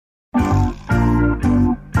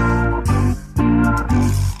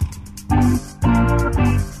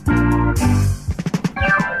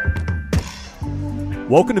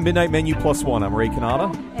Welcome to Midnight Menu Plus One. I'm Ray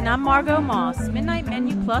Canada. And I'm Margot Moss. Midnight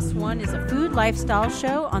Menu Plus One is a food lifestyle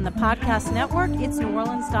show on the podcast network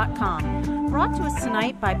itsneworleans.com. Brought to us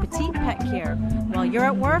tonight by Petite Pet Care. While you're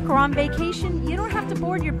at work or on vacation, you don't have to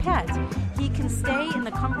board your pet. He can stay in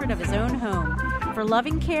the comfort of his own home. For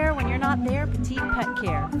loving care when you're not there, Petite Pet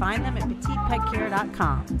Care. Find them at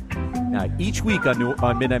petitepetcare.com. Now, each week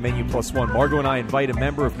on Midnight Menu Plus One, Margot and I invite a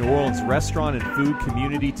member of New Orleans restaurant and food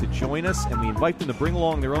community to join us, and we invite them to bring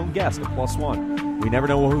along their own guest, a plus one. We never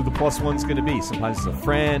know who the plus one's going to be. Sometimes it's a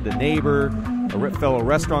friend, a neighbor, a fellow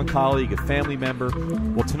restaurant colleague, a family member.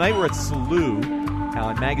 Well, tonight we're at Salou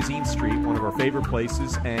on Magazine Street, one of our favorite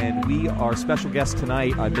places, and our special guest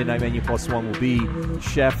tonight on Midnight Menu Plus One will be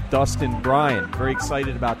Chef Dustin Bryan. Very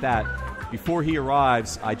excited about that. Before he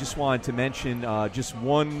arrives, I just wanted to mention just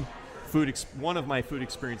one of my food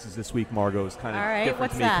experiences this week, Margot, is kind of different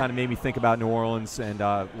what's to me. That? It kind of made me think about New Orleans and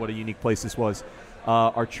what a unique place this was.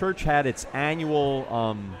 Our church had its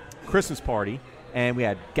annual Christmas party, and we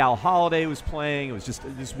had Gal Holiday was playing. It was just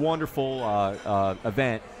this wonderful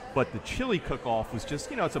event. But the chili cook-off was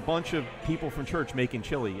just, it's a bunch of people from church making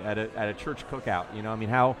chili at a church cookout. I mean,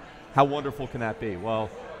 how wonderful can that be? Well,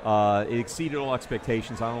 it exceeded all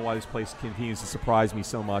expectations. I don't know why this place continues to surprise me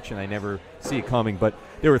so much, and I never see it coming. But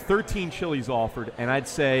there were 13 chilies offered, and I'd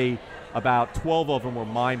say about 12 of them were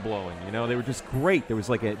mind-blowing. They were just great. There was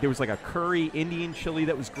like a curry Indian chili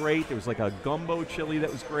that was great. There was like a gumbo chili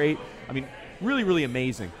that was great. I mean, really, really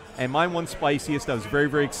amazing. And mine won spiciest. I was very,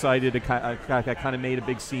 very excited. I kind of made a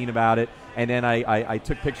big scene about it. And then I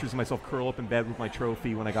took pictures of myself curl up in bed with my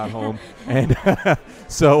trophy when I got home. And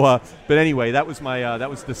but anyway, that was that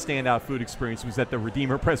was the standout food experience. It was at the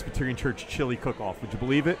Redeemer Presbyterian Church chili cook-off. Would you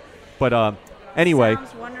believe it? But anyway.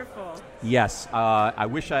 Sounds wonderful. Yes. I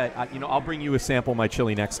wish I'll bring you a sample of my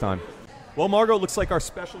chili next time. Well, Margot, looks like our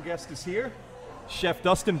special guest is here. Chef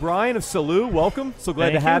Dustin Bryan of Salou, welcome. So glad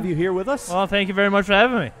to have you here with us. Well, thank you very much for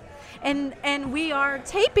having me. And we are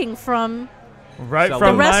taping from my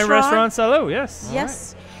restaurant. restaurant, Salou, yes.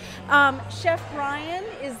 Yes. Chef Bryan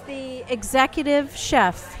is the executive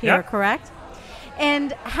chef here, correct?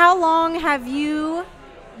 And how long have you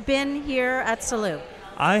been here at Salou?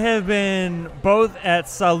 I have been both at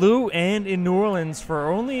Salou and in New Orleans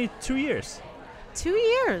for only 2 years. 2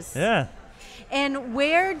 years? Yeah. And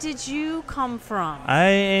where did you come from? I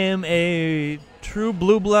am a true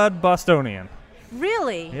blue blood Bostonian.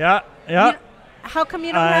 Really? Yeah. How come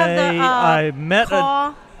you don't have the I met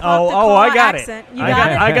caw, I got accent? it. You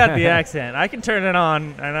got it? I got the accent. I can turn it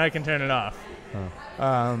on and I can turn it off.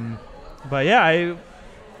 But yeah,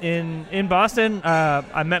 in Boston,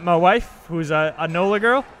 I met my wife, who's a NOLA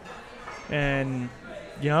girl, and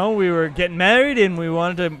we were getting married and we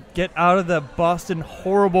wanted to get out of the Boston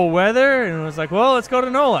horrible weather, and it was like, well, let's go to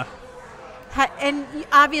NOLA. And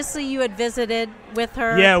obviously you had visited with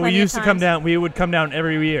her. Yeah, we used to come down. We would come down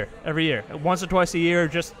every year, once or twice a year,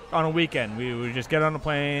 just on a weekend. We would just get on a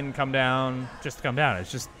plane, come down, just to come down.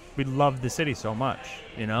 It's just we loved the city so much,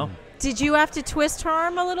 Did you have to twist her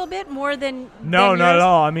arm a little bit more than? No, not at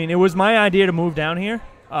all. I mean, it was my idea to move down here,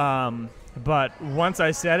 but once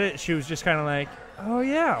I said it, she was just kind of like, oh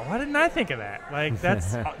yeah, why didn't I think of that? Like,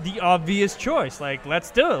 that's the obvious choice. Like,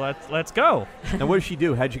 let's do it. Let's go. And what did she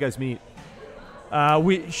do? How'd you guys meet?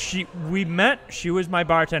 We met. She was my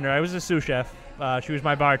bartender. I was a sous chef. She was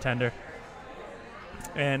my bartender,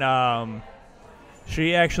 and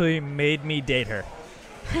she actually made me date her.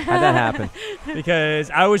 How'd that happen? Because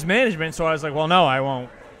I was management, so I was like, well, no, I won't.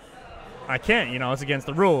 I can't. It's against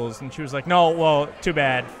the rules. And she was like, no, well, too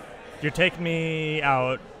bad. You're taking me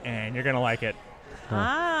out, and you're gonna like it.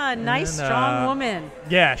 Nice, strong woman.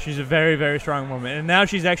 Yeah, she's a very, very strong woman. And now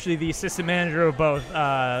she's actually the assistant manager of both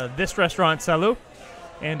this restaurant, Salou,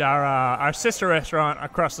 and our sister restaurant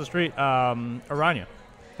across the street, Aranya.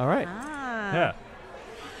 All right. Yeah.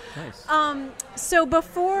 Nice. So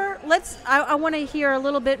before, I want to hear a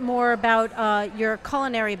little bit more about your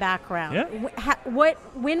culinary background. Yeah.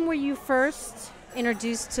 When were you first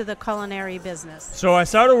introduced to the culinary business? So I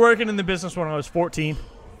started working in the business when I was 14.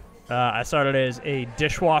 I started as a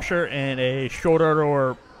dishwasher and a short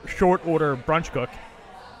order brunch cook,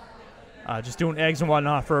 just doing eggs and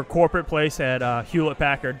whatnot for a corporate place at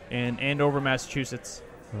Hewlett-Packard in Andover, Massachusetts.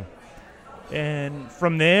 And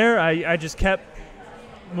from there, I just kept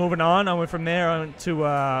moving on. I went from there on to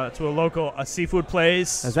a local seafood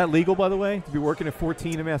place. Is that legal, by the way, to be working at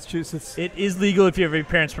 14 in Massachusetts? It is legal if you have your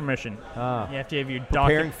parents' permission. You have to have your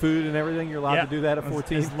preparing food and everything. You're allowed to do that at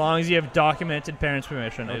 14. As long as you have documented parents'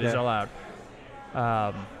 permission, it is allowed.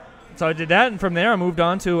 So I did that, and from there I moved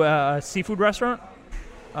on to a seafood restaurant.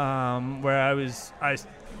 where I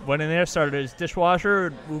went in there, started as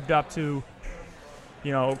dishwasher, moved up to,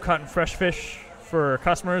 cutting fresh fish for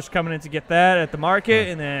customers coming in to get that at the market,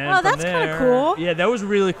 and then that's kind of cool. Yeah, that was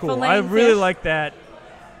really cool. Filleting I really fish. liked that.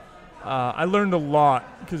 I learned a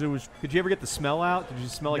lot because it was. Did you ever get the smell out? Did you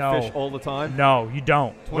smell like No. fish all the time? No, you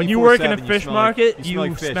don't. When you work in a 24/7, fish smell like- market, you smell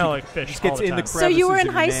like fish. smell You like fish just all gets the in the time. So you were in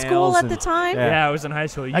crevices of your high school nails at the and- time? Yeah, I was in high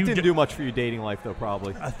school. That didn't do much for your dating life, though,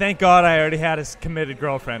 probably. Thank God I already had a committed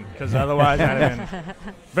girlfriend, because otherwise I'd have been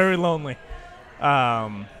very lonely.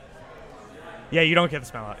 Yeah, you don't get the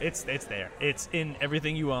smell out. It's there. It's in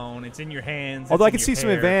everything you own. It's in your hands. Although it's I in could your see some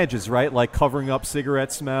hair. advantages, right? Like covering up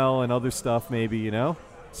cigarette smell and other stuff, maybe,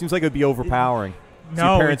 Seems like it would be overpowering. So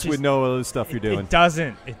No, your parents it just- would know other stuff you're doing. It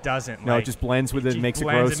doesn't. It doesn't. No, like, it just blends with it and makes it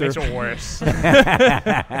blends, grosser. It makes it worse.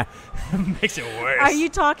 Makes it worse. Are you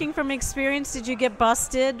talking from experience? Did you get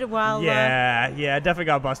busted while... Yeah, I definitely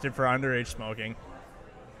got busted for underage smoking.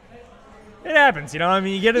 It happens, I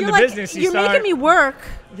mean, you get in You're the like, business, you you're start... making me work.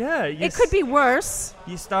 Yeah. It could be worse.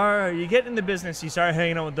 You get in the business, you start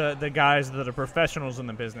hanging out with the guys that are professionals in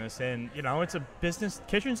the business, and, it's a business,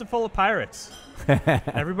 kitchens are full of pirates.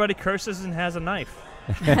 Everybody curses and has a knife.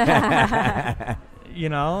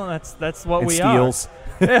 That's what and we steals.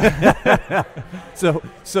 So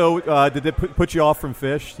did it put you off from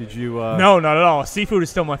fish? Did you? No, not at all. Seafood is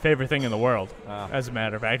still my favorite thing in the world. Wow. As a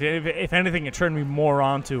matter of fact, if anything, it turned me more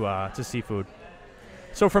on to seafood.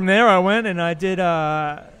 So from there, I went and I did.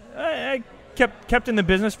 I kept in the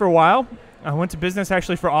business for a while. I went to business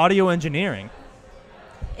actually for audio engineering.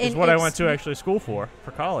 Is what I went to actually school for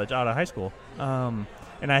college out of high school, and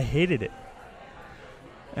I hated it.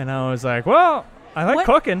 And I was like, well, I like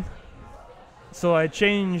cooking. So I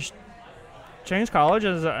changed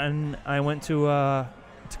colleges, and I went to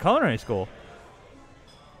culinary school.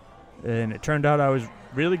 And it turned out I was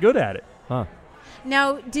really good at it. Huh.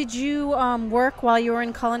 Now, did you work while you were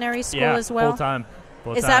in culinary school as well? Full time.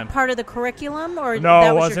 Is that part of the curriculum, or No, that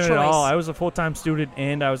it was wasn't your choice? at all. I was a full-time student,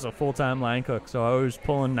 and I was a full-time line cook, so I was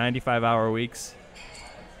pulling 95-hour weeks.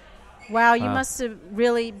 Wow, you must have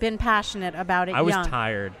really been passionate about it. I was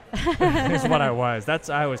tired. Is what I was.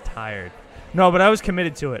 I was tired. No, but I was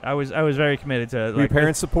committed to it. I was very committed to it. Were your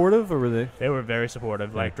parents supportive, or were they? They were very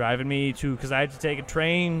supportive, like driving me because I had to take a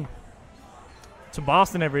train to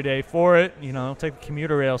Boston every day for it. Take the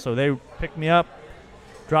commuter rail. So they picked me up,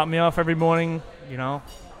 dropped me off every morning.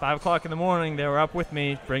 5 o'clock in the morning, they were up with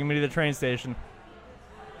me, bringing me to the train station.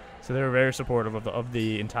 So they were very supportive of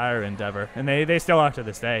the entire endeavor, and they still are to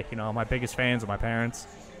this day. My biggest fans are my parents.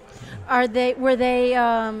 Were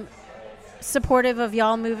they supportive of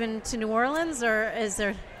y'all moving to New Orleans, or is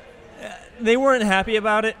there? They weren't happy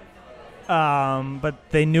about it, but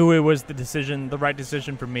they knew it was the right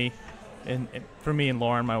decision for me, and for me and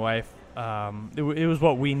Lauren, my wife. It was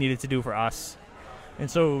what we needed to do for us. And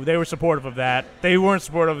so they were supportive of that. They weren't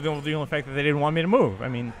supportive of the only fact that they didn't want me to move. I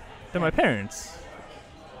mean, they're my parents.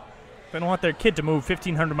 They don't want their kid to move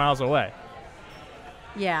 1,500 miles away.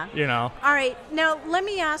 Yeah. All right. Now, let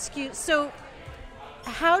me ask you, so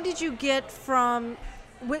how did you get from...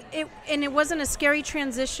 and it wasn't a scary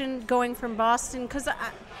transition going from Boston? Because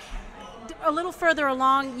a little further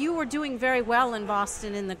along, you were doing very well in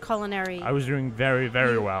Boston in the culinary... I was doing very,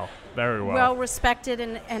 very well. Very well. Well respected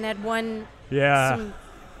and had won... Yeah.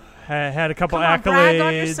 Had a couple Come on, accolades. brag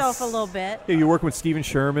on yourself a little bit. Yeah, you're working with Stephen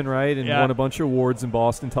Sherman, right? And won a bunch of awards in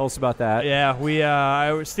Boston. Tell us about that. Yeah,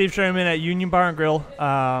 I was Steve Sherman at Union Bar and Grill.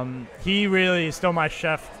 He really is still my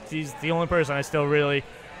chef. He's the only person I still really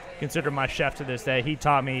consider my chef to this day. He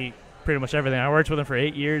taught me pretty much everything. I worked with him for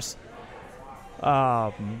 8 years.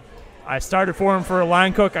 I started for him for a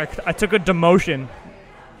line cook. I took a demotion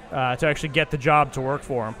to actually get the job to work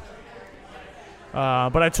for him.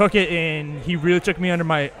 But I took it, and he really took me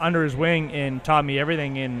under his wing and taught me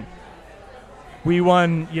everything. And we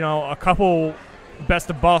won, a couple Best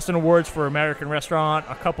of Boston awards for American Restaurant,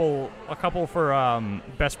 a couple for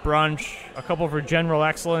Best Brunch, a couple for General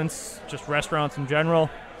Excellence, just restaurants in general.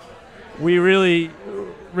 We really,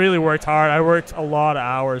 really worked hard. I worked a lot of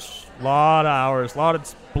hours, a lot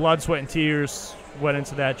of blood, sweat, and tears went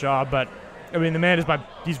into that job. But I mean, the man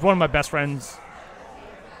he's one of my best friends.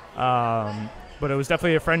 But it was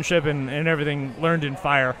definitely a friendship and everything learned in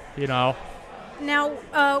fire, Now,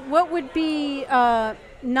 what would be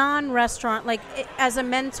non-restaurant, like as a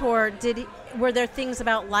mentor, were there things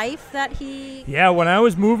about life that he... Yeah, when I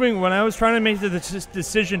was trying to make the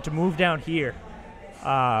decision to move down here,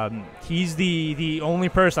 he's the only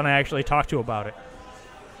person I actually talked to about it.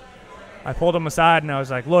 I pulled him aside and I was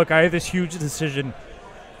like, look, I have this huge decision,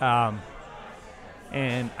 and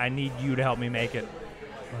I need you to help me make it.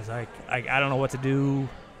 I was like, I don't know what to do.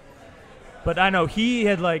 But I know he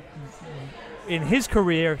had like in his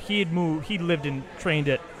career he lived and trained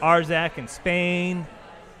at Arzac in Spain,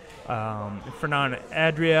 Fernand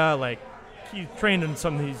Adria. Like he trained in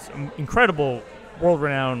some of these incredible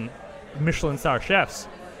world-renowned Michelin star chefs,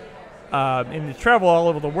 and he traveled all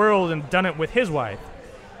over the world and done it with his wife.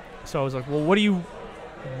 So I was like, well, what do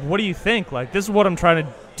you think? Like, this is what I'm trying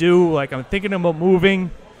to do. Like, I'm thinking about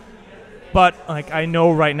moving, but like I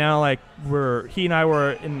know right now, like he and I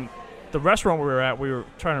were in the restaurant we were at. We were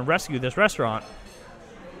trying to rescue this restaurant.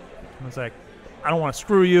 I was like, I don't want to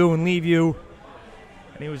screw you and leave you.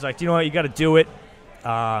 And he was like, you know what? You got to do it.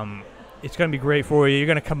 It's going to be great for you. You're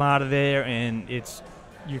going to come out of there, and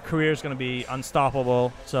your career is going to be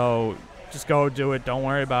unstoppable. So just go do it. Don't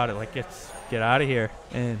worry about it. Like, get out of here.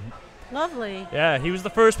 And Lovely. yeah, he was the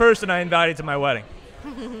first person I invited to my wedding.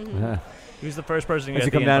 Yeah. He was the first person to Has get he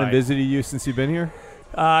the come down and invite. visited you since you've been here?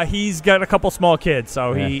 He's got a couple small kids,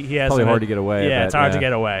 so Yeah. he has Probably hard to get away. I Yeah, bet. it's hard to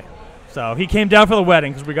get away. So he came down for the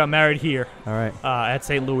wedding because we got married here All right. at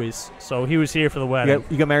St. Louis. So he was here for the You wedding.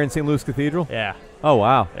 got married in St. Louis Cathedral? Yeah, Oh,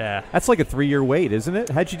 wow. yeah. That's like a 3-year wait, isn't it?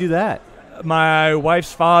 How'd you do that? My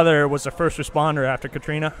wife's father was a first responder after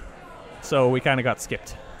Katrina, so we kind of got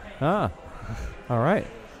skipped. Ah. All right.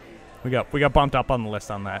 We got bumped up on the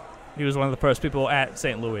list on that. He was one of the first people at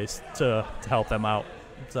St. Louis to help them out.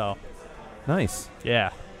 So Nice. yeah.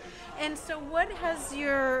 And so, what has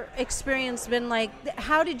your experience been like?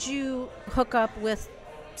 How did you hook up with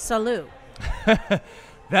Salou?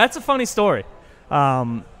 That's a funny story.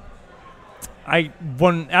 After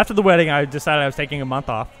the wedding, I decided I was taking a month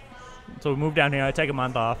off. So we moved down here. I take a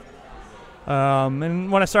month off.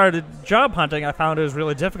 And when I started job hunting, I found it was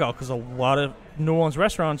really difficult because a lot of New Orleans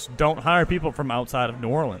restaurants don't hire people from outside of New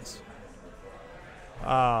Orleans. So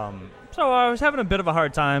I was having a bit of a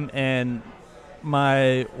hard time, and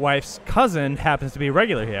my wife's cousin happens to be a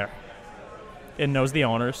regular here and knows the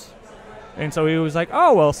owners. And so he was like,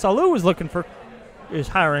 oh, well, Salou is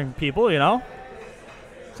hiring people, you know?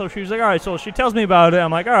 So she was like, all right. So she tells me about it.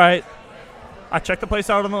 I'm like, all right. I checked the place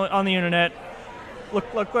out on the internet.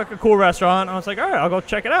 Looked like a cool restaurant. I was like, all right, I'll go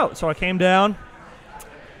check it out. So I came down.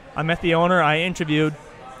 I met the owner. I interviewed.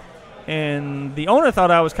 And the owner thought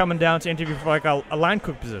I was coming down to interview for like a line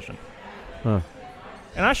cook position. Huh.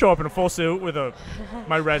 And I show up in a full suit with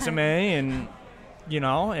my resume and,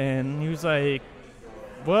 and he was like,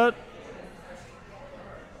 what?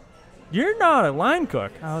 You're not a line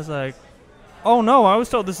cook. I was like, oh, no, I was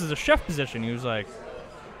told this is a chef position. He was like,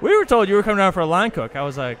 we were told you were coming down for a line cook. I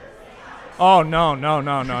was like, oh,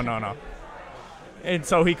 no. And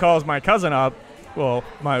so he calls my cousin up, well,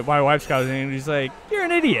 my wife's cousin, and he's like, you're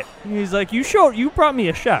an idiot. And he's like, you brought me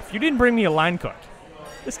a chef. You didn't bring me a line cook.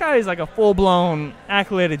 This guy is like a full-blown,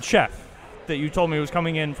 accoladed chef that you told me was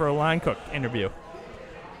coming in for a line cook interview.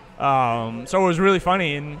 So it was really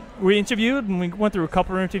funny, and we interviewed, and we went through a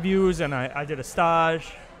couple of interviews, and I did a stage.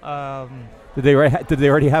 Did they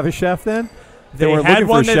already have a chef then? They were had looking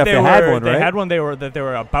one for a that chef. they They were, had one, they right? had one that they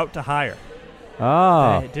were about to hire.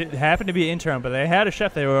 Oh. It happened to be an intern, but they had a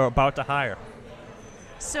chef they were about to hire.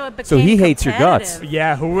 So it became So he hates your guts. competitive.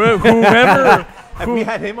 Yeah, whoever Have we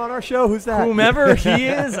had him on our show? Who's that? whomever he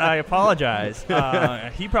is, I apologize.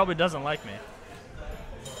 He probably doesn't like me.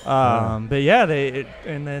 But yeah,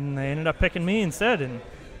 and then they ended up picking me instead, and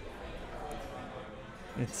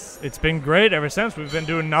it's been great ever since. We've been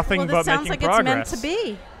doing nothing Well, but this sounds making like progress. it's meant to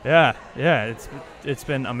be. Yeah, it's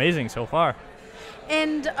been amazing so far.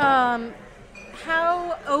 And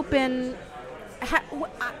how open?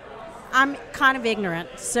 I'm kind of ignorant,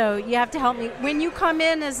 so you have to help me. When you come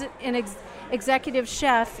in as an executive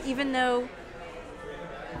chef, even though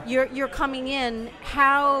you're coming in,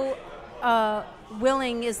 how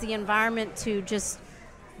willing is the environment to just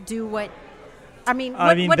do what? I mean,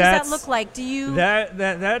 what does that look like? Do you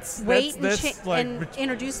That's wait that's like and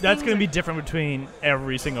introduce that's things? going to be different between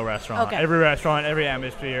every single restaurant, Okay. every restaurant, every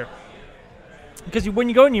atmosphere. Because when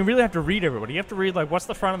you go in, you really have to read everybody. You have to read, like, what's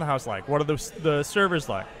the front of the house like? What are the servers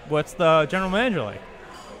like? What's the general manager like?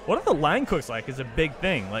 What are the line cooks like is a big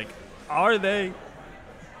thing. Like, are they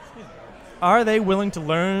willing to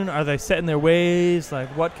learn? Are they set in their ways? Like,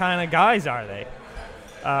 what kind of guys are they?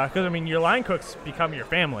 Because, I mean, your line cooks become your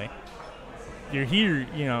family. You're here,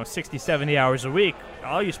 60, 70 hours a week.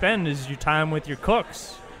 All you spend is your time with your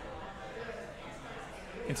cooks.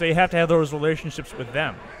 And so you have to have those relationships with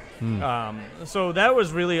them. So that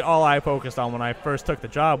was really all I focused on when I first took the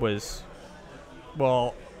job was,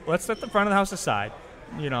 well, let's set the front of the house aside,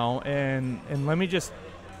 and let me just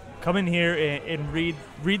come in here and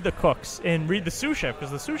read the cooks and read the sous chef,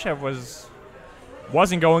 because the sous chef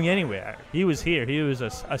wasn't going anywhere. He was here. He was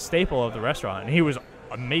a staple of the restaurant, and he was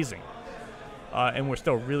amazing. and we're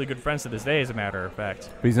still really good friends to this day, as a matter of fact.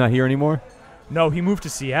 But he's not here anymore? No, he moved to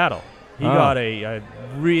Seattle. He got a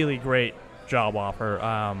really great job offer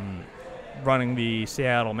running the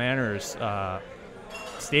Seattle Mariners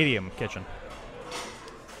stadium kitchen.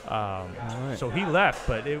 So he left,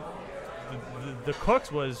 but the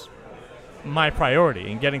cooks was my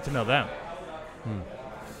priority in getting to know them.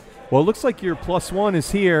 Well, it looks like your plus one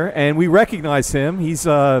is here, and we recognize him. He's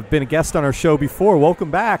been a guest on our show before.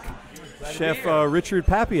 Welcome back, Chef Richard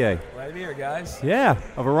Papier. Glad to be here, guys. Yeah,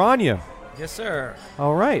 of Aranya. Yes, sir.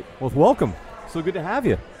 All right. Well, welcome. So good to have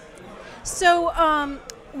you. So,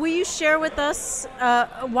 will you share with us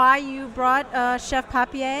why you brought Chef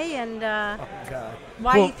Papier and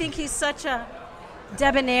why you think he's such a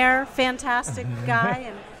debonair, fantastic guy?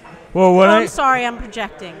 And Well, I'm sorry, I'm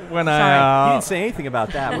projecting. He didn't say anything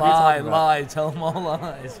about that. What are you talking about? Lie. Tell them all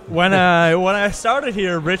lies. when I started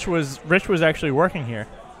here, Rich was actually working here.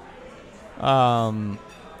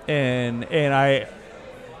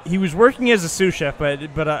 He was working as a sous chef,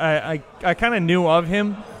 but I kind of knew of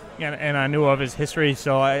him, and I knew of his history,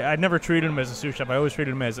 so I never treated him as a sous chef. I always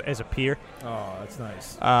treated him as a peer. Oh, that's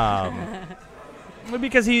nice.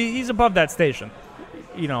 Because he's above that station,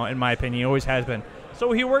 in my opinion. He always has been.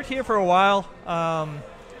 So he worked here for a while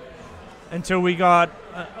until we got,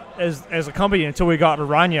 as a company, until we got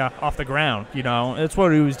Aranya off the ground. That's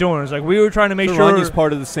what he was doing. It was like we were trying to make sure. Aranya's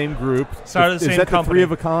part of the same group. Started the same Is that company. the Three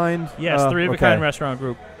of a Kind? Yes, Three of a Kind restaurant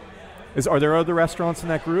group. Are there other restaurants in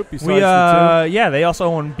that group besides the two? Yeah, they also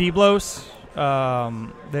own Biblos.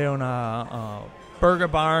 They own a Burger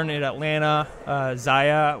Barn in Atlanta,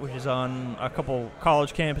 Zaya, which is on a couple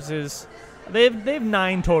college campuses. They have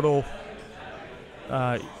 9 total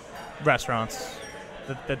restaurants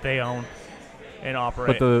that they own and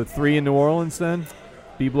operate. But the 3 in New Orleans then?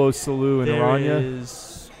 Biblos, Salou, and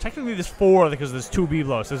Aranya? Technically there's 4 because there's 2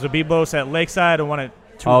 Biblos. There's a Biblos at Lakeside and one at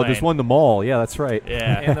Tulane. Oh, there's one in the mall. Yeah, that's right.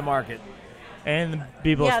 Yeah. And the market. And the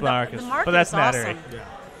Biblos market. The market but that's is Metairie. awesome.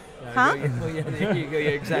 Huh? There you go. Yeah,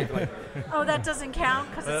 exactly. Oh, that doesn't count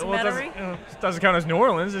because it's Well, Metairie? it doesn't count as New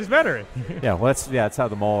Orleans. It's Metairie. Yeah, well, that's how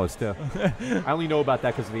the mall is too. I only know about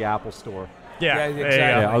that because of the Apple Store. Yeah, Yeah, there you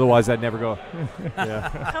exactly. go. Yeah, otherwise I'd never go.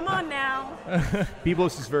 Yeah. Come on now.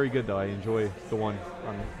 Biblos is very good though. I enjoy the one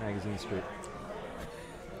on Magazine Street.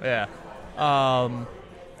 Yeah.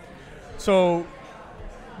 So,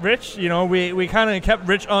 Rich, we kind of kept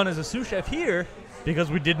Rich on as a sous chef here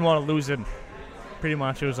because we didn't want to lose him. Pretty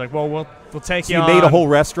much, it was like, well, we'll take So you you on. made a whole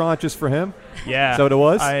restaurant just for him? Yeah. Is that what it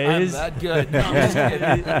was? I'm that good. No, I'm just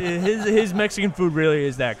kidding. his Mexican food really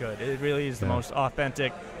is that good. It really is the most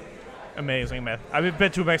authentic, amazing. I've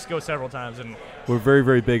been to Mexico several times, and We're very,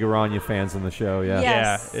 very big Aranya fans on the show. Yeah.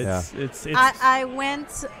 Yes. it's I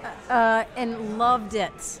went and loved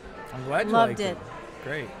it. I'm glad you Loved liked it.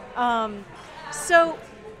 Great. So,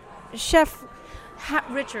 Chef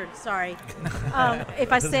Richard, sorry.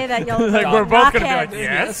 If I say that, you'll like we're both gonna be like,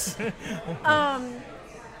 knockheads. yes.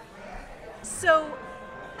 So,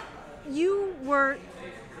 you were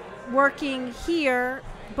working here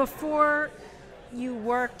before you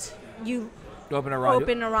worked. You Open Aranya.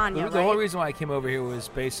 opened Aranya, The whole right? reason why I came over here was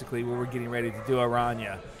basically we were getting ready to do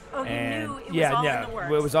Aranya. Oh, you and knew it was all in the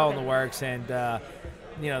works. It was all in Okay. the works, and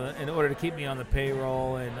in order to keep me on the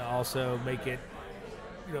payroll and also make it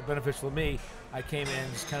beneficial to me, I came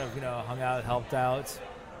in, just kind of hung out, helped out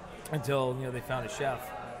until they found a chef,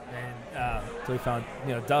 and until we found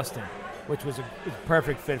Dustin, which was a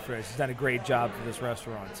perfect fit for us. He's done a great job for this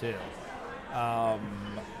restaurant too.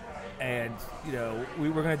 And we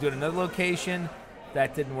were going to do it in another location.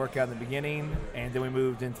 That didn't work out in the beginning, and then we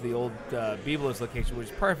moved into the old Biblos location, which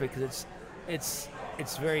is perfect because it's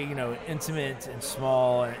very intimate and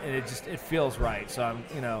small, and it feels right. So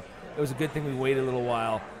it was a good thing we waited a little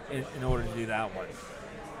while in order to do that one.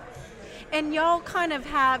 And y'all kind of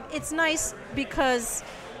have, it's nice because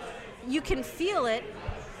you can feel it,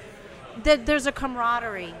 that there's a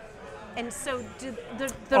camaraderie. And so do the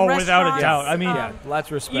Oh, restaurants, without a doubt. I mean, Yeah, lots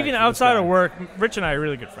of respect. even for this outside guy. of work, Rich and I are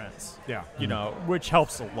really good friends. Yeah. Which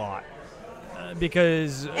helps a lot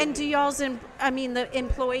because And do y'all's, the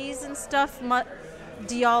employees and stuff,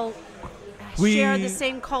 do y'all We- share the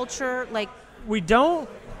same culture? Like, we don't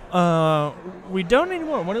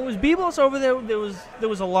anymore. When it was Biblos over there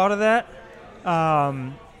was a lot of that.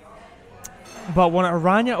 But when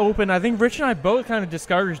Aranya opened, I think Rich and I both kind of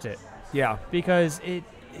discouraged it Yeah. because it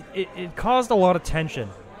caused a lot of tension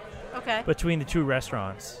okay. between the two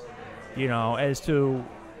restaurants, as to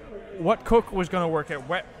what cook was going to work at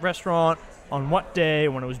what restaurant on what day,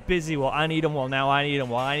 when it was busy. Well, I need them. Well, now I need them.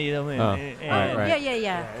 Well, I need them. Right.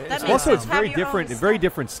 Yeah. That makes Also, sense. it's very Have your different. own Very stuff.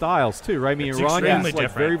 different styles too, right? I mean, It's Irania extremely is like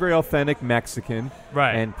different. very, very authentic Mexican,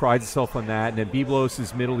 Right. and prides itself on that. And then Byblos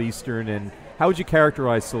is Middle Eastern. And how would you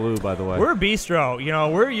characterize Salou, by the way? We're a bistro. You know,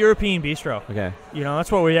 we're a European bistro. Okay, You know,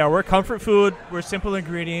 that's what we are. We're comfort food. We're simple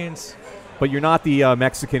ingredients. but you're not the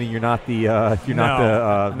Mexican, and you're not the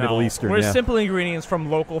No. Middle Eastern. We're yeah. simple ingredients from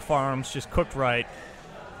local farms, just cooked right.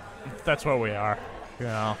 That's what we are. You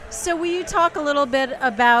know. So will you talk a little bit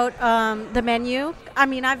about the menu? I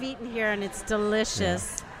mean, I've eaten here and it's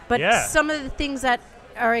delicious. But Yeah. some of the things that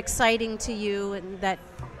are exciting to you and that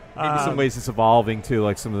Maybe some ways it's evolving too,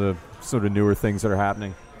 like some of the sort of newer things that are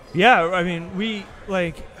happening. Yeah, I mean, we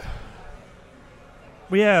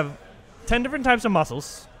have 10 different types of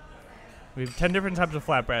mussels. We have 10 different types of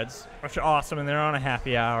flatbreads, which are awesome, and they're on a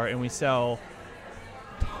happy hour, and we sell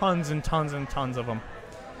tons and tons and tons of them.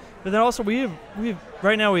 But then also we have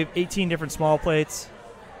right now we have 18 different small plates.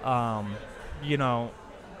 You know,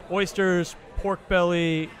 oysters, pork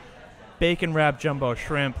belly, bacon wrapped jumbo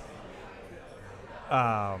shrimp.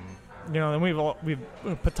 You know, then we've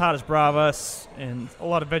patatas bravas and a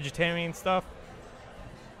lot of vegetarian stuff.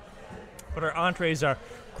 But our entrees are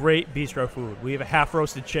great bistro food. We have a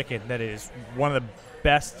half-roasted chicken that is one of the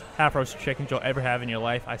best half-roasted chickens you'll ever have in your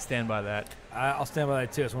life. I stand by that. I'll stand by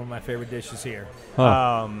that too. It's one of my favorite dishes here.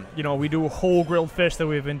 You know, we do whole grilled fish that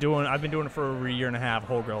we've been doing. I've been doing it for a year and a half,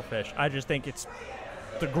 whole grilled fish. I just think it's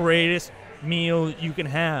the greatest meal you can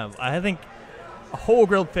have. I think a whole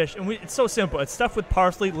grilled fish, and it's so simple. It's stuffed with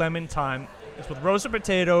parsley, lemon, thyme. It's with roasted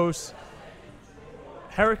potatoes,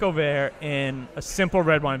 haricot vert, and a simple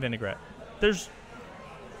red wine vinaigrette. It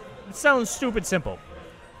sounds stupid simple,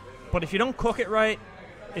 but if you don't cook it right,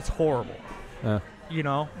 it's horrible. You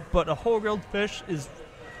know, but a whole grilled fish is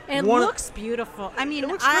and it looks beautiful. I mean,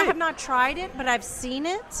 looks I great. have not tried it, but I've seen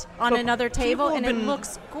it on But another table, people and have it been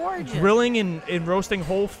looks gorgeous. grilling and roasting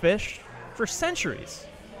whole fish for centuries.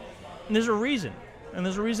 And there's a reason. And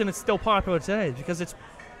there's a reason it's still popular today, because it's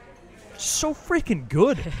so freaking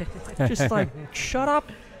good. Just like, shut up,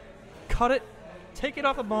 cut it, take it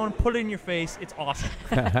off the bone, put it in your face. It's awesome.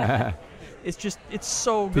 It's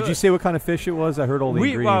so good. Did you say what kind of fish it was? I heard all the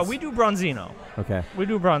ingredients. We do bronzino. Okay. We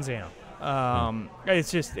do bronzino.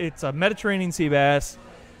 It's a Mediterranean sea bass,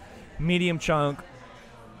 medium chunk,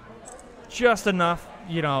 just enough,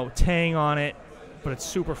 you know, tang on it, but it's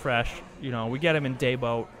super fresh. You know, we get them in day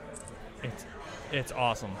boat. It's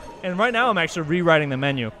awesome. And right now I'm actually rewriting the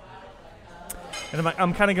menu, and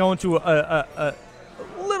I'm kind of going to a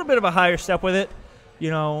little bit of a higher step with it.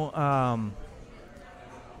 You know,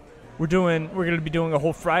 we're going to be doing a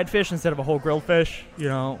whole fried fish instead of a whole grilled fish. You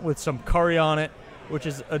know, with some curry on it, which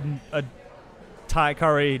is a Thai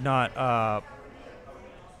curry, not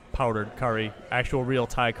powdered curry, actual real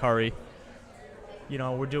Thai curry. You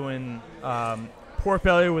know, we're doing pork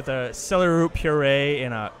belly with a celery root puree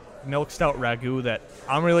and a milk stout ragu that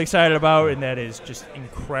I'm really excited about, and that is just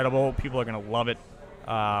incredible. People are going to love it.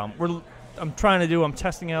 I'm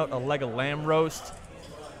testing out a leg of lamb roast.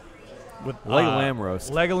 With Leg of lamb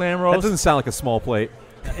roast. Leg of lamb That roast. doesn't sound like a small plate.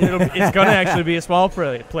 It's going to actually be a small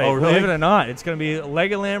plate. Oh, really? Believe it or not. It's going to be a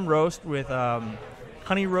leg of lamb roast with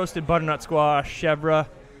honey roasted butternut squash, chèvre,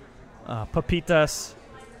 papitas,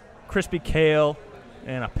 crispy kale,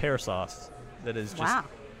 and a pear sauce. That is just Wow.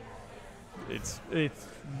 it's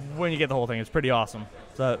when you get the whole thing, it's pretty awesome.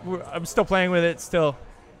 So I'm still playing with it, still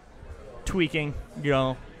tweaking. You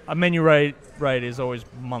know, a menu right is always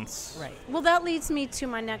months. Right. Well, that leads me to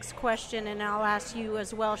my next question, and I'll ask you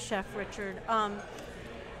as well, Chef Richard.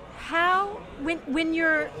 When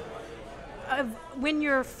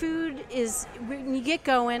your food is, when you get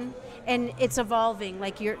going and it's evolving,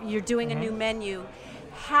 like you're doing a new menu,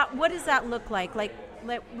 what does that look like? Like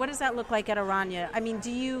what does that look like at Aranya? I mean, do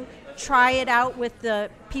you try it out with the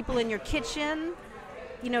people in your kitchen?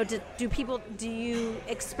 You know, do you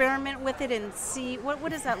experiment with it and see what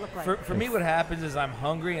does that look like? For me, what happens is I'm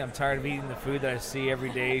hungry. I'm tired of eating the food that I see every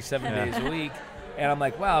day, 7 days a week, and I'm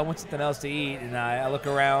like, wow, I want something else to eat. And I look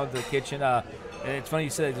around the kitchen, and it's funny you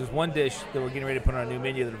said there's one dish that we're getting ready to put on a new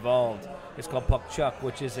menu that evolved. It's called Puk Chuk,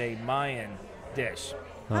 which is a Mayan dish.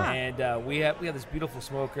 Huh. And we have this beautiful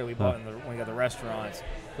smoker we bought when we got the restaurants. So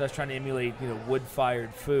I was trying to emulate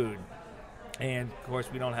wood-fired food, and of course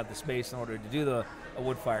we don't have the space in order to do a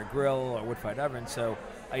wood-fired grill or wood-fired oven. So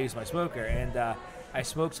I used my smoker, and I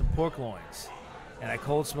smoked some pork loins, and I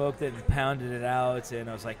cold smoked it and pounded it out. And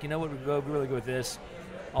I was like, you know what would go really good with this?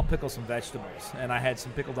 I'll pickle some vegetables, and I had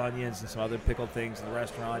some pickled onions and some other pickled things in the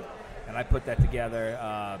restaurant, and I put that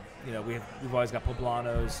together. We've always got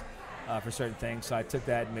poblanos. for certain things. So I took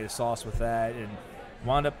that and made a sauce with that, and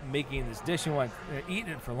wound up making this dish and eating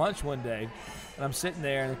it for lunch one day. And I'm sitting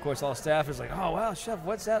there, and of course, all the staff is like, "Oh wow, chef,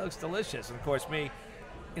 what's that? Looks delicious." And of course, me,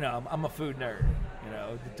 I'm a food nerd.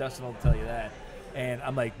 Dustin will tell you that. And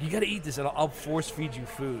I'm like, "You got to eat this, and I'll force feed you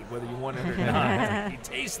food, whether you want it or not. You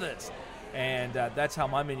taste this." And that's how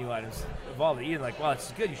my menu items evolved. Eating like, "Wow, this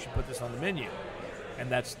is good. You should put this on the menu." And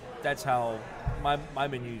that's how my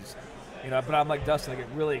menus. But I'm like Dustin. I get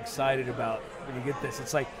really excited about when you get this.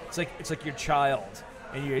 It's like your child.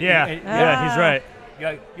 And he's right.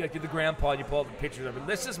 You're the grandpa, and you pull up the pictures of it.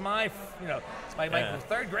 This is my, it's my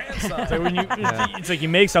third grandson. So it's like you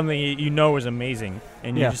make something is amazing,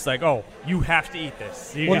 and you're just like, oh, you have to eat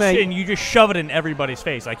this. And you just shove it in everybody's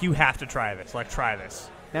face. Like, you have to try this. Like, try this.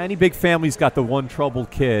 Now, any big family's got the one troubled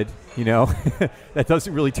kid, that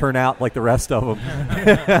doesn't really turn out like the rest of them.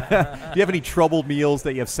 Do you have any troubled meals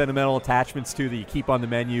that you have sentimental attachments to that you keep on the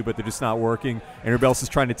menu, but they're just not working, and everybody else is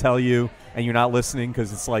trying to tell you, and you're not listening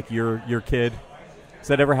because it's like your kid? Does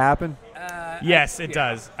that ever happen? Yes, it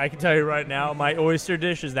does. I can tell you right now, my oyster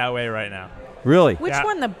dish is that way right now. Really? Which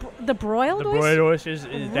one? The broiled oyster? The broiled oysters.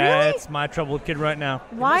 Really? That's my troubled kid right now.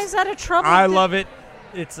 Why is that a trouble? I love it.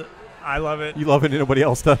 I love it. You love it and nobody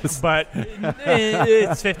else does. But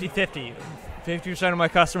it's 50-50. 50% of my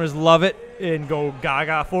customers love it and go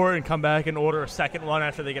gaga for it and come back and order a second one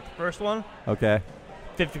after they get the first one. Okay.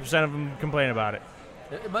 50% of them complain about it.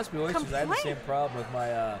 It must be oysters. I have the same problem with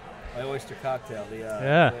my oyster cocktail, the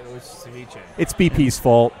oyster ceviche. It's BP's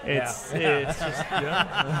fault. It's just,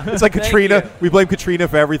 It's like Katrina. We blame Katrina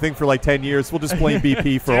for everything for like 10 years. We'll just blame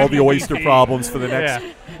BP for all the oyster problems for the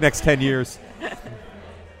next 10 years.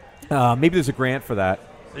 Maybe there's a grant for that.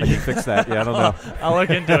 I can fix that. Yeah, I don't know. I'll look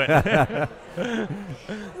into it.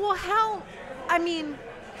 Well, how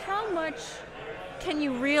much can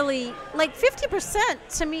you really,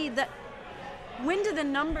 50% to me, that when do the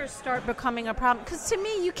numbers start becoming a problem? Because to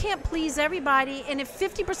me, you can't please everybody, and if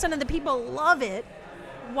 50% of the people love it,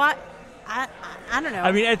 what? I don't know.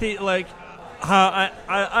 I mean, I think how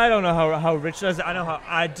I don't know how Rich does it. I know how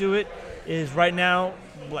I do it is right now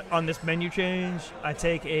on this menu change. I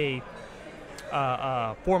take a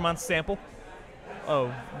 4-month sample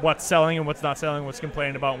of what's selling and what's not selling, what's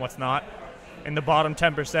complaining about and what's not, and the bottom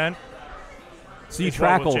 10%. So you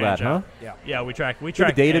track all that, huh? Yeah, we track. You have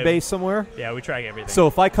a database somewhere? Yeah, we track everything. So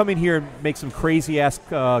if I come in here and make some crazy-ass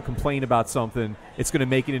complaint about something, it's going to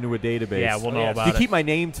make it into a database. Yeah, we'll know about it. Do you keep my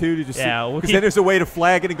name, too? Because we'll then there's a way to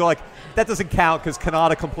flag it and go like, that doesn't count because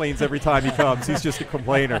Kanata complains every time he comes. He's just a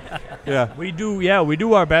complainer. Yeah. We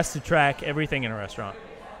do our best to track everything in a restaurant.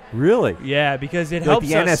 Really? Yeah, because it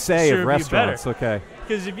helps like the us NSA serve of restaurants. you better. Okay.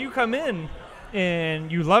 Because if you come in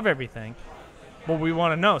and you love everything, well, we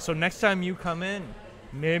want to know. So next time you come in,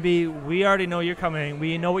 maybe we already know you're coming.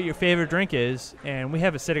 We know what your favorite drink is, and we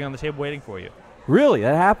have it sitting on the table waiting for you. Really?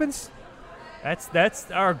 That happens? That's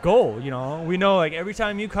our goal. We know every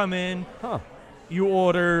time you come in, you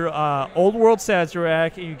order Old World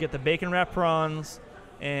Sazerac, and you get the bacon wrapped prawns.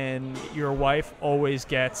 And your wife always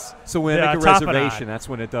gets So when I make a reservation, that's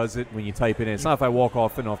when it does it, when you type it in. It's not if I walk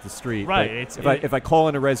off the street. Right. If I call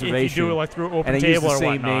in a reservation, if you do it through Open and I Table use the or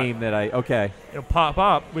same whatnot, name that it'll pop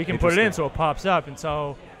up. We can put it in so it pops up. And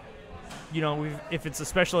so, if it's a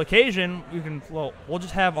special occasion, we'll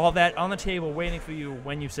just have all that on the table waiting for you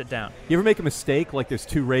when you sit down. You ever make a mistake, like there's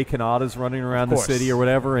 2 Ray Kanatas running around the city or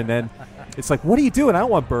whatever, and then it's like, what are you doing? I don't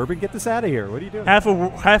want bourbon. Get this out of here. What are you doing? Half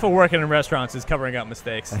of working in restaurants is covering up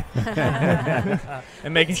mistakes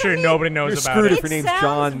and making sure nobody knows about it. You're screwed if your name's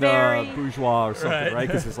John Bourgeois or something, right?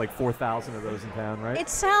 Because there's like 4,000 of those in town, right? It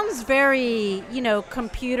sounds very,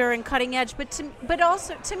 computer and cutting edge, but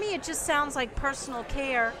also to me it just sounds like personal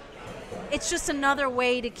care. It's just another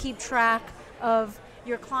way to keep track of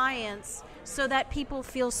your clients so that people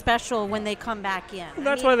feel special when they come back in. Well,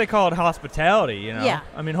 that's why they call it hospitality, Yeah.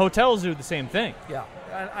 I mean, hotels do the same thing. Yeah.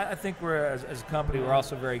 I think we're, as a company, we're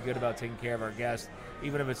also very good about taking care of our guests.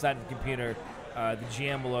 Even if it's not in the computer, the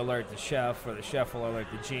GM will alert the chef, or the chef will alert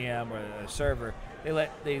the GM or the server.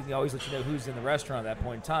 They always let you know who's in the restaurant at that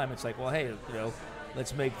point in time. It's like, well, hey,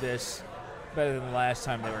 let's make this better than the last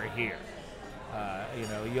time they were here.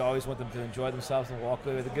 You always want them to enjoy themselves and walk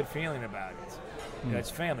away with a good feeling about it. It's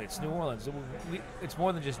family. It's New Orleans. It's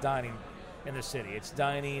more than just dining in the city. It's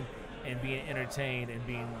dining and being entertained and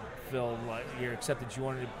being filled like you're accepted. You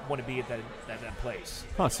want to be at that place.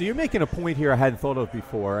 So you're making a point here I hadn't thought of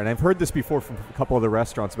before, and I've heard this before from a couple other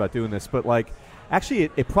restaurants about doing this, but actually,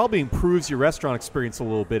 it probably improves your restaurant experience a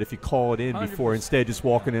little bit if you call it in 100%. Before instead of just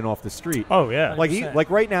walking in off the street. Oh, yeah. Like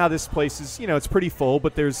right now, this place is, it's pretty full,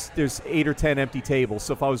 but there's 8 or 10 empty tables.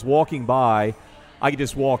 So if I was walking by, I could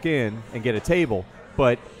just walk in and get a table.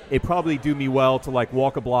 But it'd probably do me well to like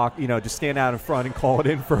walk a block, just stand out in front and call it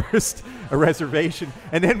in first, a reservation,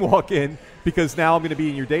 and then walk in because now I'm going to be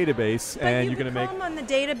in your database and you're going to make. But you become on the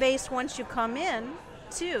database once you come in,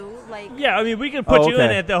 too. Like Yeah, I mean, we can put you in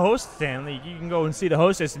okay. at the host stand. Like, you can go and see the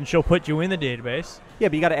hostess, and she'll put you in the database. Yeah,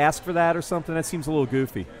 but you got to ask for that or something. That seems a little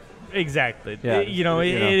goofy. Exactly. Yeah,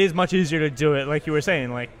 It is much easier to do it, like you were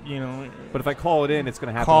saying. Like, But if I call it in, it's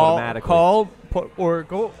going to happen automatically. or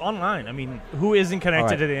go online. I mean, who isn't connected All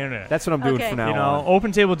right. to the internet? That's what I'm doing Okay. from now on.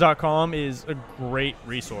 OpenTable.com is a great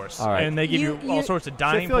resource. All right. And they give you all sorts of So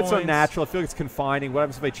I dining feel points. it's unnatural. I feel like it's confining. What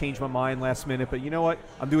happens if I change my mind last minute? But you know what?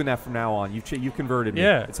 I'm doing that from now on. You've converted me.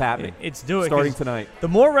 Yeah. It's happening. It's doing Starting tonight. The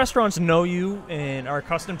more restaurants know you and are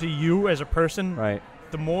accustomed to you as a person, Right.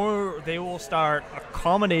 the more they will start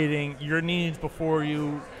accommodating your needs before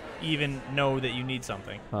you even know that you need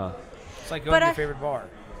something. Huh. It's like going But to your I- favorite bar.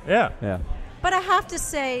 Yeah. Yeah. But I have to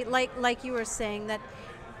say, like you were saying, that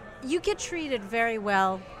you get treated very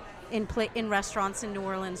well in restaurants in New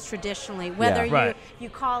Orleans traditionally, whether Yeah. Right. you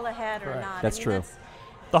call ahead or Correct. not. That's true.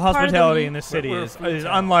 The Part of the hospitality meat- in this city We're a is food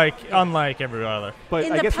town. unlike every other. But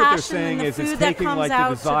In I the guess what they're passion and saying the is it's food that taking comes like the out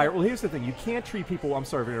to desire. the- Well, here's the thing: you can't treat people. I'm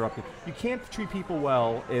sorry for interrupting. You can't treat people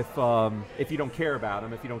well if you don't care about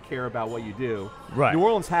them. If you don't care about what you do. Right. New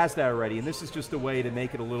Orleans has that already, and this is just a way to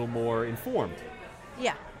make it a little more informed.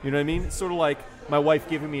 Yeah. You know what I mean? It's sort of like my wife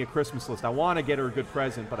giving me a Christmas list. I want to get her a good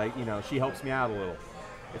present, but she helps me out a little.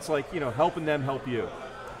 It's like helping them help you.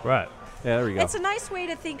 Right. Yeah, there we go. It's a nice way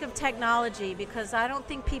to think of technology because I don't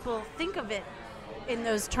think people think of it in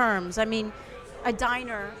those terms. I mean, a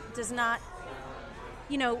diner does not,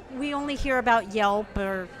 we only hear about Yelp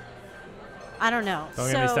or I don't know.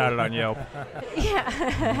 Don't get me started on Yelp. Yeah.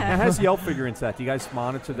 Now, how does Yelp figure into that? Do you guys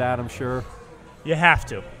monitor that? I'm sure. You have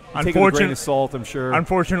to. Take it with a grain of salt. I'm sure.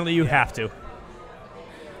 Unfortunately, you have to.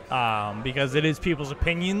 Because it is people's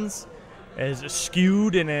opinions, as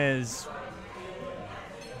skewed and as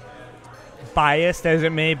biased as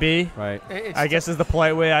it may be. Right. I guess is the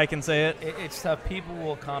polite way I can say it. It's tough. People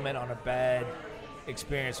will comment on a bad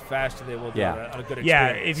experience faster than they will do Yeah. on a good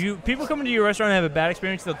experience. Yeah, if people come into your restaurant and have a bad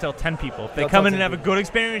experience, they'll tell 10 people. If they They'll come tell in and 10 have a good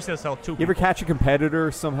experience, they'll tell 2 You people. ever catch a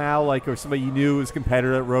competitor somehow, or somebody you knew was a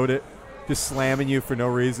competitor that wrote it, just slamming you for no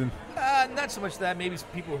reason? Not so much that. Maybe it's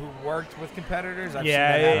people who worked with competitors. I've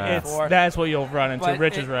Yeah, seen that happen before. that's what you'll run into. But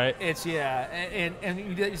Rich is right. It's and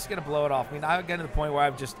you just got to blow it off. I mean, I got to the point where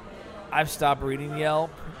I've stopped reading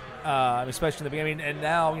Yelp, especially in the beginning. And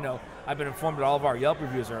now, I've been informed that all of our Yelp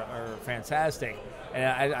reviews are fantastic,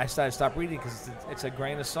 and I started to stop reading because it's a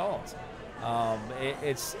grain of salt.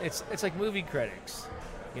 It's like movie critics.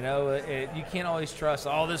 You can't always trust.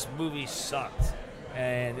 Oh, this movie sucked,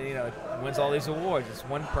 and it wins all these awards. It's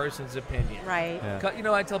one person's opinion. Right.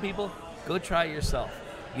 Yeah. I tell people, go try it yourself.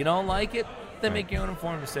 You don't like it, then Right. make your own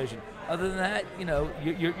informed decision. Other than that,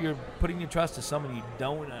 you're putting your trust to someone you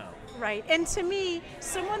don't know. Right. And to me,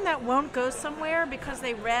 someone that won't go somewhere because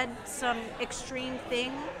they read some extreme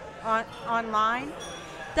thing online,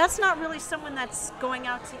 that's not really someone that's going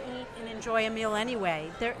out to eat and enjoy a meal anyway.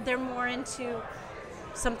 They're more into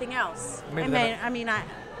something else. Maybe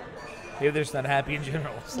Maybe they're just not happy in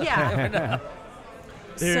general. So. Yeah.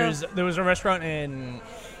 There was a restaurant in,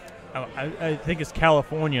 I think it's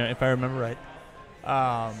California, if I remember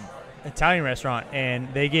right, Italian restaurant,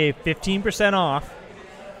 and they gave 15% off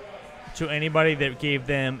to anybody that gave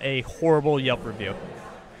them a horrible Yelp review.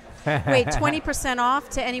 Wait, 20% off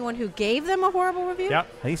to anyone who gave them a horrible review? Yep.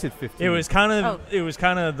 I think you said 15. It was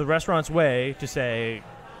kind of the restaurant's way to say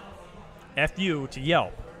F you to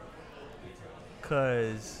Yelp.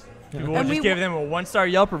 Because people would And just we give them a 1-star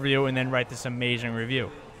Yelp review and then write this amazing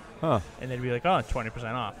review. Huh. And they'd be like, oh,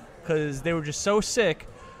 20% off. Because they were just so sick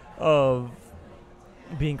of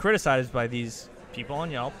being criticized by these people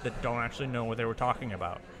on Yelp that don't actually know what they were talking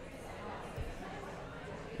about.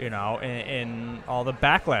 And all the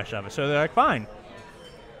backlash of it. So they're like, fine.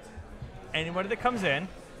 Anybody that comes in,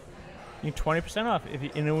 you 20% off.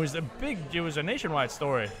 And it was a nationwide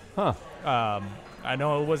story. Huh. I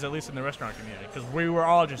know it was at least in the restaurant community because we were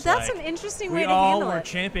all just That's like, an interesting way we to all handle were it.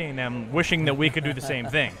 championing them, wishing that we could do the same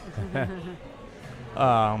thing.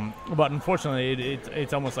 But unfortunately,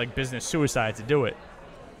 it's almost like business suicide to do it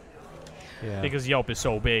Yeah. because Yelp is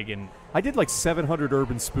so big. And I did like 700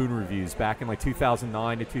 Urban Spoon reviews back in like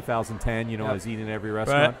 2009 to 2010. I Yep. was eating in every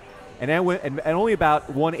restaurant, and and only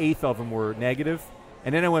about 1/8 of them were negative.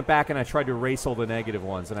 And then I went back and I tried to erase all the negative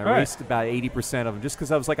ones, and I Right. erased about 80% of them, just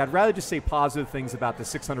because I was like, I'd rather just say positive things about the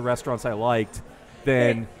 600 restaurants I liked,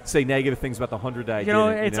 than say negative things about the 100 that I You know,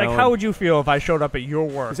 didn't, it's you know? like, how would you feel if I showed up at your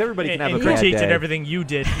work 'Cause everybody can have and a bad critiqued day. everything you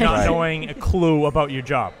did, not Right. knowing a clue about your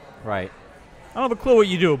job? Right. I don't have a clue what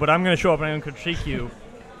you do, but I'm going to show up and I'm going to critique you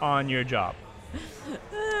on your job.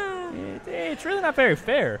 It's really not very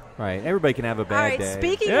fair. Right. Everybody can have a bad All right, day.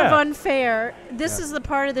 speaking Yeah. of unfair, this Yeah. is the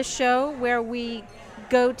part of the show where we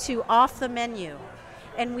go to off the menu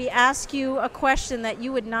and we ask you a question that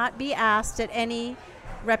you would not be asked at any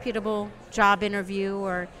reputable job interview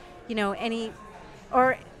or, you know, any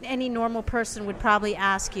normal person would probably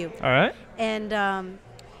ask you. All right. And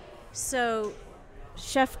so,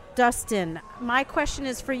 Chef Dustin, my question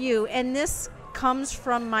is for you, and this comes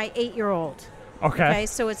from my 8-year-old. Okay.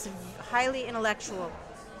 So it's highly intellectual.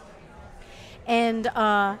 And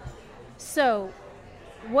so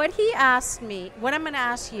what he asked me, what I'm going to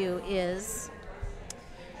ask you is,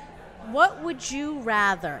 what would you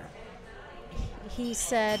rather? He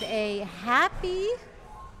said a happy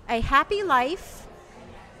life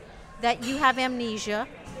that you have amnesia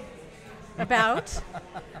about,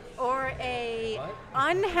 or a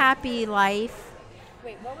unhappy life.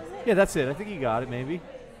 Wait, what was it? Yeah, that's it. I think you got it, maybe.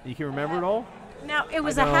 You can remember it all? Now, it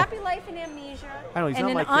was I a know. happy life in amnesia I know, he's and not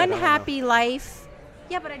an my kid, I don't know. unhappy life.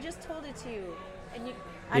 Yeah, but I just told it to you. And you,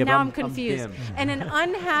 Yeah, but now I'm I'm confused. dim. And an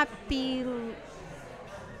unhappy...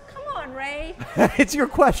 Come on, Ray. It's your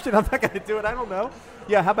question. I'm not going to do it. I don't know.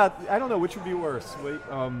 Yeah, how about, I don't know, which would be worse? Wait,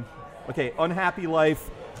 okay, unhappy life.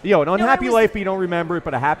 An unhappy was- life, but you don't remember it,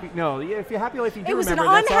 but a happy, no, yeah, if you're happy life, you do It was an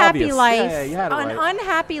remember it, that's unhappy obvious. life. Yeah, you had it An right.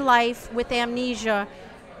 unhappy life with amnesia.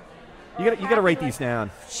 You got to write these down.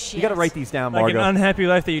 You got to Shit. write these down, Like Margo. an unhappy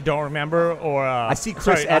life that you don't remember, or I see Chris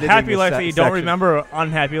sorry, a editing happy this life that you don't section. remember, or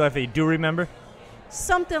unhappy life that you do remember.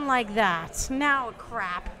 Something like that. Now,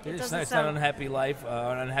 crap. It It's doesn't not sound... unhappy life,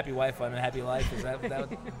 an unhappy wife, an unhappy life. Is that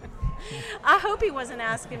I hope he wasn't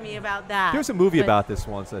asking me about that. There's a movie but- about this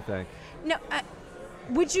once, I think. No,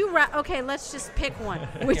 would you okay, let's just pick one.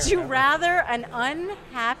 Would you rather an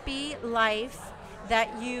unhappy life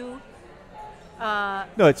that you No,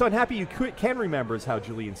 it's unhappy you can remember is how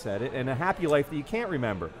Julian said it, and a happy life that you can't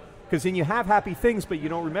remember. Because then you have happy things, but you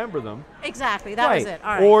don't remember them. exactly, that right. was it.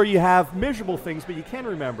 All right. Or you have miserable things, but you can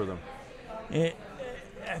remember them.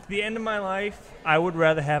 At the end of my life, I would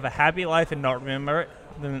rather have a happy life and not remember it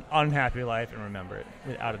than an unhappy life and remember it,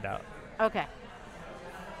 without a doubt. Okay.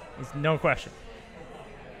 There's no question.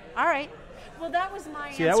 All right. Well, that was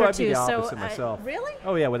my See, that answer would be too. the So opposite myself. really?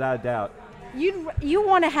 Oh, yeah, without a doubt. You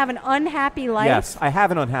want to have an unhappy life? Yes, I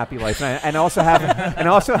have an unhappy life, and I also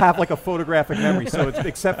have like a photographic memory. So it's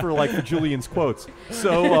except for like for Julian's quotes.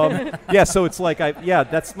 So so it's like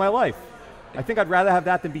that's my life. I think I'd rather have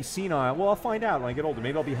that than be senile. Well, I'll find out when I get older.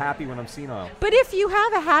 Maybe I'll be happy when I'm senile. But if you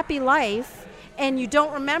have a happy life and you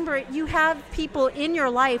don't remember it, you have people in your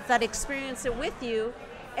life that experience it with you,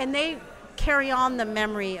 and they carry on the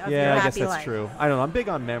memory of your Yeah, I happy guess that's life. true. I don't know. I'm big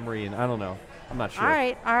on memory, and I don't know. I'm not sure. All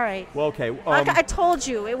right. Well, okay. Like I told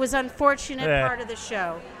you, it was unfortunate Yeah. part of the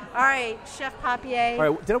show. All right, Chef Papier. all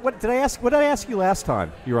right. What did I ask you last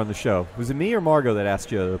time you were on the show? Was it me or Margo that asked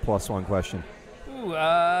you the +1 question? Ooh,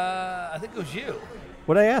 I think it was you.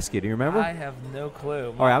 What did I ask you? Do you remember? I have no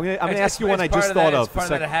clue. All right, I'm gonna ask you one I part just of thought that, of. It's part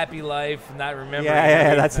the of that sec- happy life, not remembering.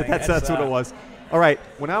 Yeah, that's everything. what it was. All right,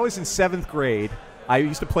 when I was in 7th grade, I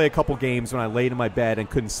used to play a couple games when I laid in my bed and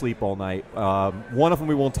couldn't sleep all night. One of them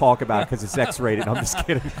we won't talk about because it's X-rated. I'm just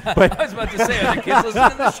kidding. But I was about to say, are the kids listening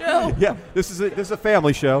to the show? yeah, this is a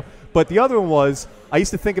family show. But the other one was I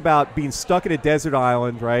used to think about being stuck in a desert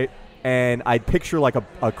island, right? And I'd picture like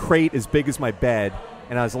a crate as big as my bed,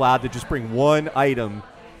 and I was allowed to just bring one item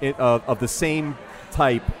of the same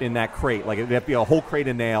type in that crate. Like it'd have to be a whole crate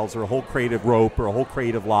of nails or a whole crate of rope or a whole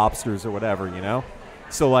crate of lobsters or whatever, you know?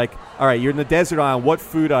 So like, all right, you're in the desert island. What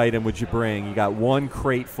food item would you bring? You got one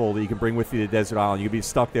crate full that you can bring with you to the desert island. You could be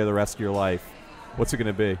stuck there the rest of your life. What's it going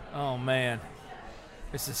to be? Oh man,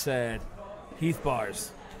 this is sad. Heath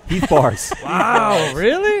bars. Heath bars. Wow,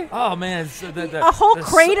 really? Oh man, A whole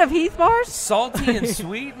crate of Heath bars? salty and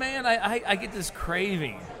sweet, man. I get this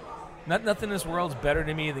craving. Nothing in this world's better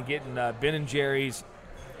to me than getting Ben and Jerry's.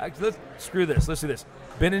 Screw this. Let's do this.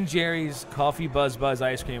 Ben and Jerry's Coffee Buzz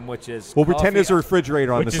ice cream, which is We'll pretend coffee- there's a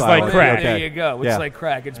refrigerator on Which the is side. like crack. Okay. There you go. It's Yeah. like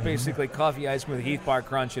crack. It's basically coffee ice cream with a Heath bar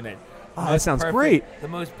crunch in it. Oh, Most that sounds perfect- great. The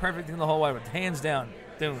most perfect thing in the whole world. Hands down.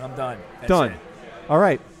 Dude, I'm done. That's Done. it. All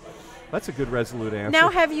right. That's a good resolute answer. Now,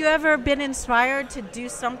 have you ever been inspired to do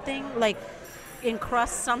something like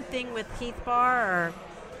encrust something with Heath bar, or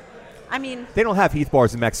I mean, They don't have Heath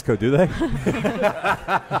bars in Mexico, do they?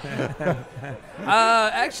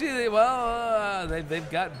 Actually, they've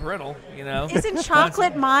got brittle. You know. isn't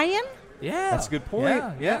chocolate Mayan? Yeah. That's a good point.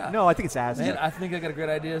 Yeah. No, I think it's Aztec. Man, I think I got a great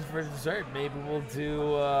idea for dessert. Maybe we'll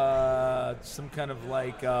do some kind of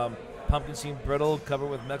like pumpkin seed brittle covered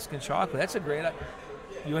with Mexican chocolate. That's a great idea.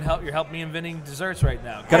 You're helping me inventing desserts right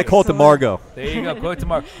now. Got to call it the Margot. There you go. Go it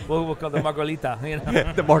to we'll call it the Margarita. You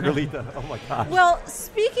know? The Margarita. Oh my gosh. Well,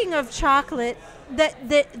 speaking of chocolate,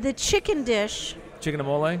 the chicken dish, Chicken and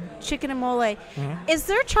mole. chicken and mole, is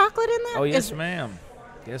there chocolate in that? Oh yes, ma'am.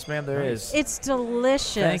 Yes, ma'am. There is. It's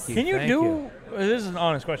delicious. Thank you. Can you Thank do? you. This is an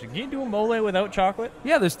honest question. Can you do a mole without chocolate?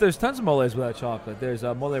 Yeah, there's tons of moles without chocolate. There's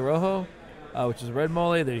mole rojo, which is a red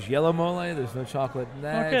mole. There's yellow mole. There's no chocolate in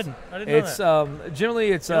that. No kidding. I didn't know It's that.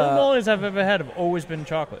 generally it's The only moles I've ever had have always been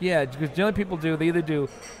chocolate. yeah, because generally people they either do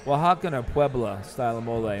Oaxacan or Puebla style of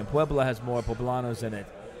mole, and Puebla has more poblanos in it.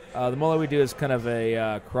 The mole we do is kind of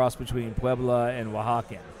a cross between Puebla and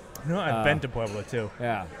Oaxacan. No, I've been to Puebla too.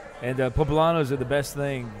 Yeah, and poblanos are the best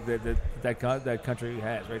thing that country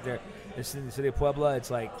has right there. It's in the city of Puebla.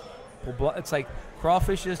 It's like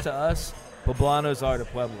crawfish is to us. Poblanos are to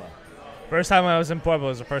Puebla. First time I was in Puebla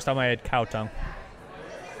was the first time I had cow tongue.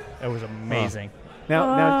 It was amazing.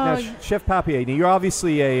 Now, Chef Papier, you're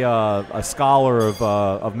obviously a scholar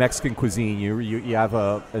of Mexican cuisine. You have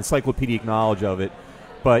a encyclopedic knowledge of it,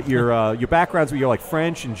 but your background's you're like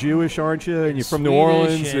French and Jewish, aren't you? And you're from New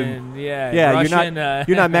Orleans, and Russian, Russian,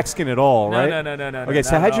 you're not Mexican at all, no, right? No. Okay,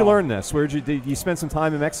 so not how'd at you all. learn this? Did you spend some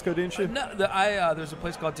time in Mexico? Didn't you? No, there's a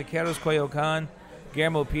place called Taqueros Coyoacan.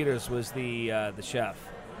 Guillermo Peters was the chef,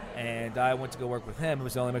 and I went to go work with him. It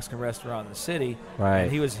was the only Mexican restaurant in the city, Right.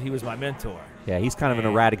 and he was my mentor. Yeah, he's kind of an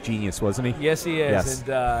erratic genius, wasn't he? Yes, he is. Yes.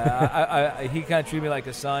 And he kind of treated me like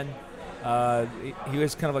a son. He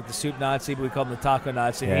was kind of like the soup Nazi, but we called him the taco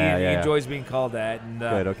Nazi. He enjoys being called that. And,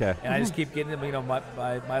 Good, okay. And I just keep getting him. You know, my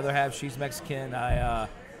other half, she's Mexican. I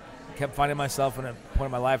kept finding myself in a point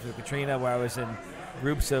in my life with Katrina where I was in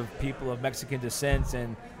groups of people of Mexican descent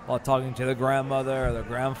and while talking to their grandmother or their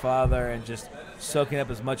grandfather and just soaking up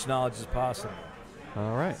as much knowledge as possible.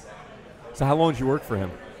 All right. So how long did you work for him?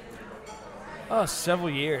 Oh, several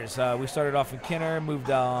years. We started off in Kinner, moved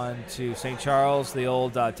on to St. Charles, the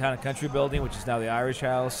old Town and Country building, which is now the Irish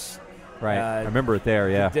House. Right. I remember it there,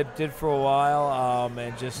 yeah. Did for a while,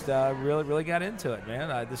 and just really got into it, man.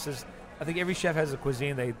 I think every chef has a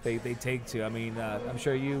cuisine they take to. I mean, I'm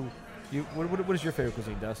sure you what is your favorite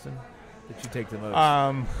cuisine, Dustin, that you take the most?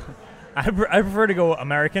 I prefer to go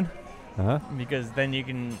American Uh-huh. because then you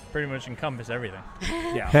can pretty much encompass everything.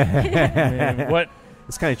 Yeah. I mean, what?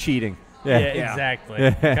 It's kind of cheating. Yeah, Yeah. exactly.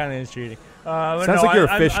 Yeah. Kind of is cheating. But Sounds no, like you're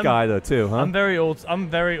a fish I'm- guy, though, too, huh? I'm very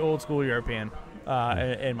old school European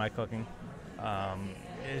in my cooking.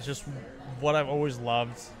 It's just what I've always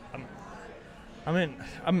loved.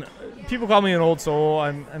 People call me an old soul.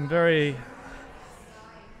 I'm very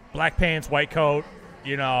black pants, white coat.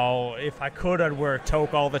 You know, if I could, I'd wear a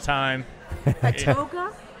toque all the time. A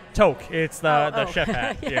toga? Toque. It's the Oh. chef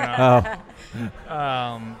hat. You know.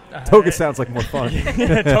 Oh, toga sounds like more fun.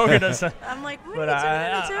 Toga does. I'm like, what But are you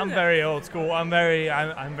doing in a toga? I'm very old school. I'm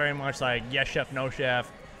very much like yes chef, no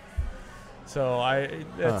chef. So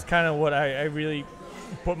that's kind of what I really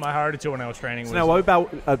put my heart into when I was training. So now, what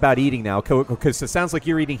about eating now? Because it sounds like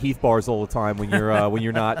you're eating Heath bars all the time when you're when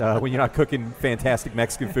you're not cooking fantastic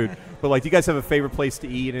Mexican food. But like, do you guys have a favorite place to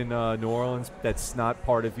eat in New Orleans that's not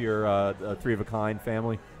part of your Three of a Kind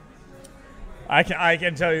family? I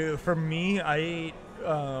can tell you, for me, I eat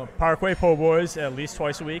Parkway Po' Boys at least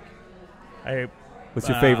twice a week. What's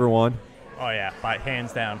your favorite one? Oh yeah,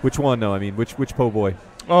 hands down. Which one, though? I mean, which po' boy?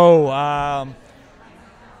 Oh,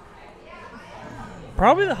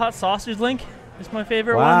 probably the hot sausage link is my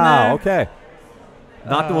favorite one there. Wow. Okay.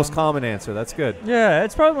 Not the most common answer. That's good. Yeah,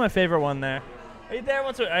 it's probably my favorite one there. I eat there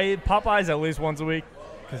once. I eat Popeyes at least once a week.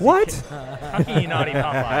 What? How can you not eat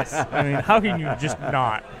Popeyes? I mean, how can you just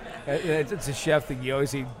not? It's a chef thing. You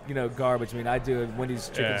always eat, garbage. I mean, I do a Wendy's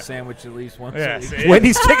chicken Yeah. sandwich at least once Yeah, a week. see?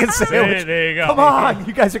 Wendy's chicken sandwich. There you go. Come on,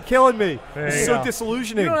 you guys are killing me. There This you is so go.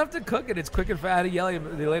 disillusioning. You don't have to cook it. It's quick and fast. The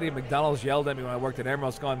lady at McDonald's yelled at me when I worked at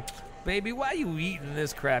Emerald's going, "Baby, why are you eating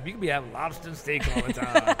this crap? You can be having lobster and steak all the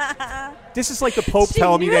time." This is like the Pope She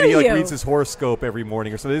telling me that he knew you. reads his horoscope every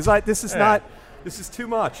morning or something. It's like this is not. This is too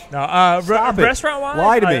much. No, Stop it. restaurant-wise,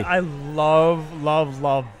 Lie to me. I love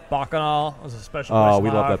Bacchanal. It was a special Oh, place we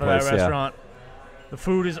love that for place, yeah. restaurant. The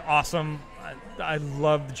food is awesome. I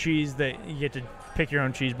love the cheese that you get to pick your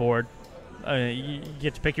own cheese board. You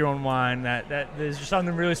get to pick your own wine. That there's just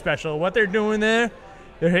something really special. What they're doing there,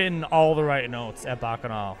 they're hitting all the right notes at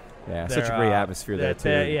Bacchanal. Yeah, such a great atmosphere there too.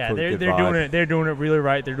 They're Good doing vibe. it. They're doing it really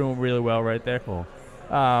right. They're doing it really well right there. Cool.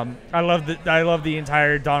 I love the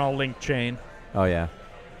entire Donald Link chain. Oh yeah.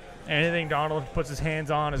 anything Donald puts his hands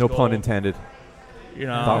on is No gold. pun intended. You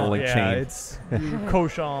know, Donald Link yeah, chain. it's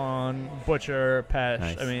Koshan, Butcher, Pesh.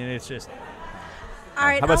 Nice. I mean, it's just All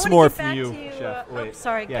right, How about I some wanna more get from back you, to Chef? oh,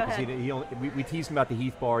 sorry, Yeah, go because ahead. we teased him about the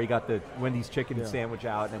Heath Bar. He got the Wendy's chicken sandwich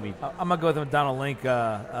out, and then we. I'm gonna go with him, Donald Link.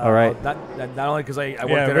 All right. Not only because I worked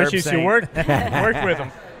yeah. at Rich Herb used to Saint, work with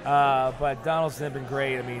him. but Donald's been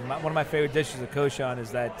great. I mean, one of my favorite dishes of Koshan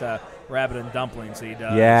is that rabbit and dumplings he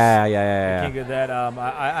does. Yeah. Can't get that.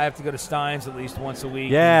 I have to go to Stein's at least once a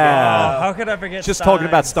week. Yeah. How could I forget? Just talking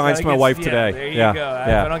about Stein's to my wife Yeah, today. there you yeah. go.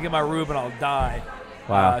 Yeah. If I don't get my Reuben, I'll die.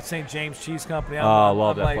 Wow. St. James Cheese Company.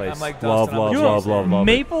 Love that place. I'm like Love, Dustin, I'm love, a love, cheese love, head.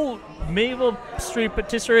 love. Maple Street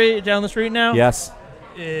Patisserie down the street now. Yes.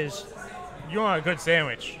 Is you want a good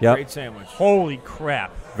sandwich? Yep. Great sandwich. Holy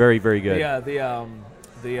crap! Very, very good.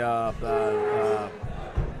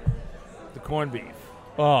 The corned beef.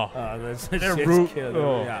 Oh, That's They're it's Reu- good.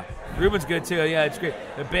 oh. Yeah, Reuben's good too. Yeah, it's great.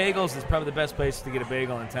 The bagels is probably the best place to get a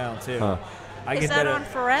bagel in town too. Huh. I Is get that that. on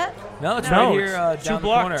Ferret? No, it's No, right here it's down two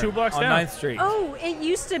the corner, two blocks on down. 9th Street. Oh, it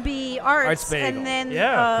used to be Arts, Bagel. and then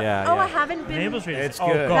Yeah. Yeah, oh, yeah. I haven't been. Maple Street. It's oh,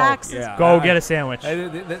 good. Go, Back since- Yeah. go get a sandwich.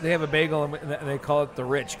 They have a bagel and they call it the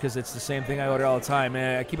Rich because it's the same thing I order all the time.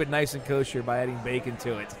 Man, I keep it nice and kosher by adding bacon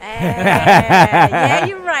to it. Yeah,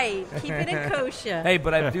 you're right. Keep it in kosher. Hey,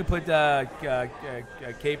 but I do put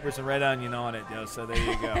capers and red onion on it, so there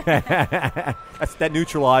you go. That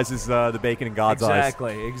neutralizes the bacon in God's eyes.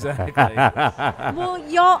 Exactly. Well,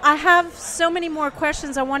 y'all, I have so many more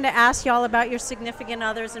questions I wanted to ask y'all about your significant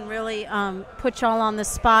others and really put y'all on the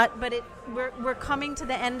spot. But we're coming to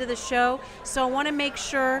the end of the show, so I want to make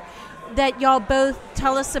sure that y'all both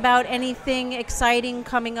tell us about anything exciting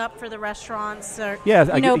coming up for the restaurants. Or,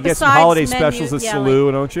 Yeah, you know, you get some besides holiday menu- specials at yeah,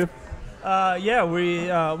 Salou, don't you? Yeah,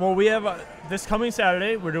 we have this coming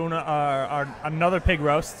Saturday. We're doing our another pig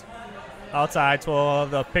roast outside. So we'll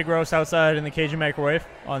have the pig roast outside in the Cajun microwave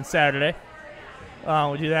on Saturday.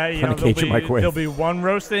 We'll do that. On the Cajun microwave. There'll be one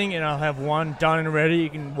roasting, and I'll have one done and ready. You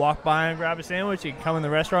can walk by and grab a sandwich. You can come in the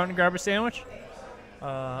restaurant and grab a sandwich.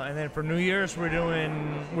 And then for New Year's, we're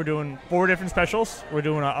doing 4 different specials. We're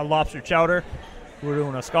doing a lobster chowder. We're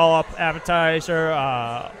doing a scallop appetizer,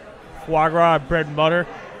 foie gras, bread and butter,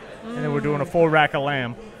 and then we're doing a full rack of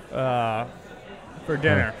lamb for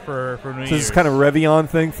dinner for New Year's. So this is kind of a Revillon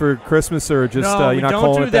thing for Christmas, or just no, you're not we don't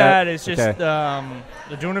calling do it that? It's just Okay.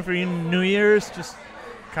 they're doing it for New Year's, just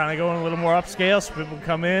kind of going a little more upscale, so people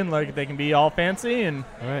come in like they can be all fancy and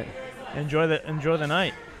All right. enjoy the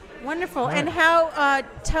night. Wonderful. And how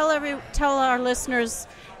tell our listeners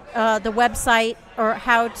the website or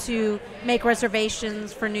how to make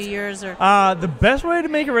reservations for New Year's or The best way to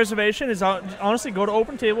make a reservation is honestly go to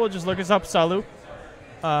Open Table. Just look us up, Salou.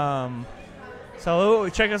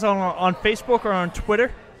 Salou. Check us out on Facebook or on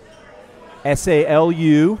Twitter.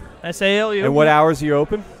 SALU. SALU. And what hours are you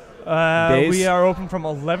open? Days? We are open from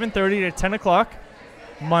 11:30 to 10 o'clock,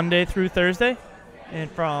 Monday through Thursday,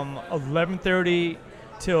 and from 11:30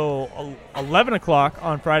 till 11 o'clock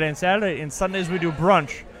on Friday and Saturday. And Sundays we do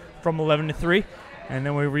brunch from 11 to 3, and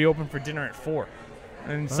then we reopen for dinner at 4.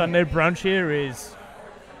 And Sunday brunch here is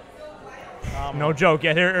no joke.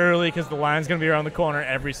 Get here early because the line's going to be around the corner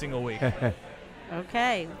every single week.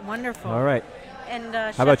 Okay, wonderful. All right. And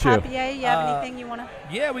How Chef about you? Papier, you have anything you want to?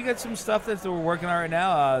 Yeah, we got some stuff that we're working on right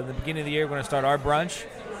now. At the beginning of the year, we're going to start our brunch.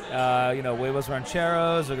 Huevos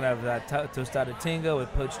rancheros. We're going to have that tostada tinga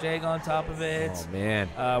with poached egg on top of it. Oh, man.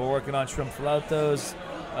 We're working on shrimp flautos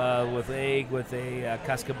with egg with a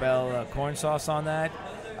cascabel corn sauce on that.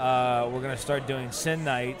 We're going to start doing sin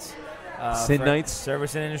nights. Sin nights?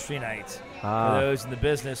 Service and industry nights. Ah. For those in the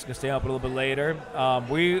business, going to stay up a little bit later.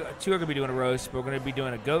 We too are going to be doing a roast, but we're going to be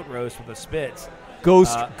doing a goat roast with a spit. Goat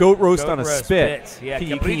roast on a roast spit. Yeah, Can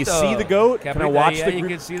you cabrito. see the goat? Can I Cabrito, watch yeah, the you gr-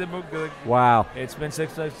 can see the goat. Wow. It's been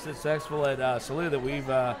successful at Salou that we've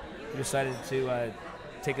decided to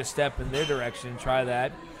take a step in their direction and try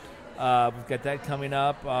that. We've got that coming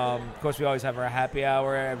up. Of course, we always have our happy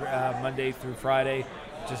hour every, Monday through Friday,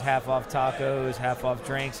 just half off tacos, half off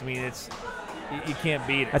drinks. I mean, you can't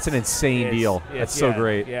beat it. That's an insane deal. That's so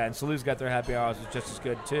great. Yeah, and Salou's got their happy hours just as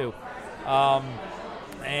good too.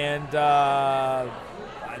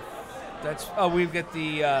 We've got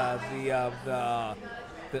the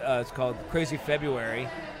it's called Crazy February,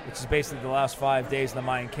 which is basically the last 5 days in the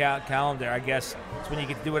Mayan calendar. I guess it's when you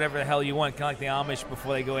get to do whatever the hell you want, kind of like the Amish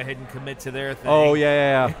before they go ahead and commit to their thing. Oh,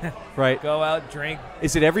 yeah. Right. Go out, drink.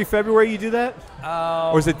 Is it every February you do that?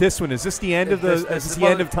 Or is it this one? Is this the end of this the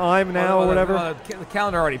end of time now or whatever? The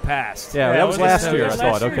calendar already passed. Yeah, that was last year, I thought.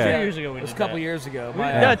 Last year, Okay. 2 years ago It was a couple years ago.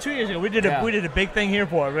 Yeah, 2 years ago. We did a big thing here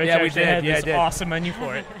for it. Rich Yeah, we actually did. had Yeah, this I did. awesome menu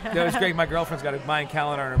for it. That was great. My girlfriend's got a Mayan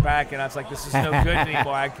calendar on her back, and I was like, this is no good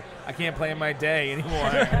anymore. I can't plan my day anymore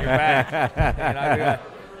on your back. And I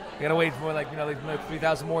gotta wait for like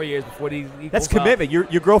 3,000 more years before he equals That's commitment. Your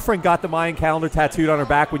girlfriend got the Mayan calendar tattooed on her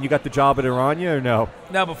back when you got the job at Aranya, or no?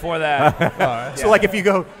 No, before that. So like if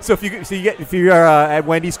you're at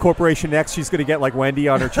Wendy's Corporation next, she's gonna get like Wendy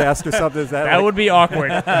on her chest or something. Is that That would be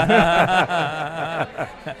awkward.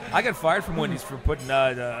 I got fired from Wendy's for putting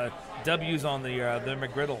W's on the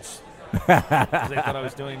McGriddles. 'Cause they thought I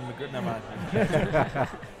was doing McGriddle. Never mind.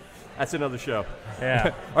 That's another show.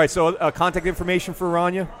 Yeah. All right. So contact information for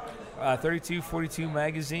Aranya. 3242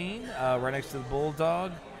 Magazine, right next to the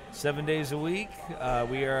Bulldog, 7 days a week.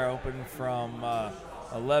 We are open from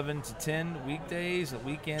 11 to 10 weekdays. At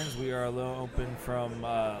weekends, we are open from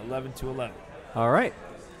 11 to 11. All right.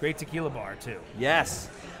 Great tequila bar, too. Yes.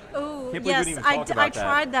 Oh, Can't believe we yes, didn't even I talk about that.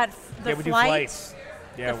 tried that. The We do flight. flights.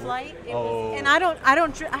 Yeah, The flight. It Oh. was, and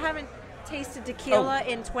I haven't tasted tequila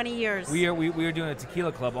in 20 years. we are doing a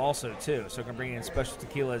tequila club also, too. So we're going to bring in special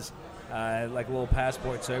tequilas, like a little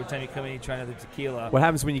passport. So every time you come in, you try another tequila. What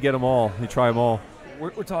happens when you get them all? You try them all. We're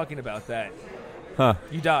talking about that. Huh.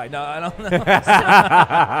 You die. No, I don't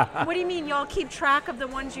know. What do you mean? Y'all keep track of the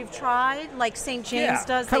ones you've tried, like St. James Yeah.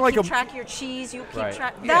 does. Kinda They like keep a- track of your cheese. You keep Right.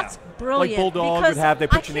 track. Yeah. That's brilliant. Like Bulldog would because have, they I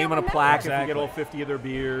put your name on can't a plaque remember. if you get Exactly. all 50 of their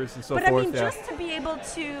beers and so But forth. I mean, yeah. just to be able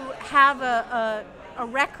to have a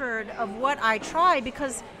record of what I try,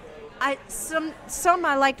 because some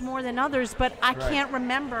I liked more than others, but I can't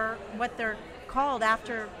remember what they're called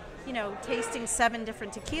after tasting 7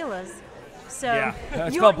 different tequilas. So Yeah,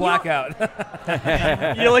 it's you- called you- blackout.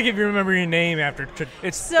 You're like if you remember your name after.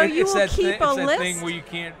 So you will keep it's a that list? thing where you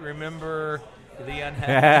can't remember the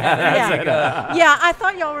unhappy. Yeah, I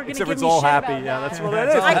thought y'all were going to Except give it's me all shit happy. about Yeah, that. that's what that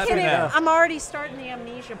It's is. all I happy can't. now. I'm already starting the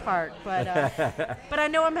amnesia part, but I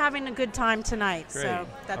know I'm having a good time tonight, so Great.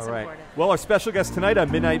 that's All right. important. Well, our special guest tonight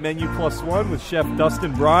on Midnight Menu Plus One was Chef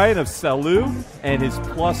Dustin Bryan of Salou, and his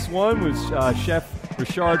Plus One was Chef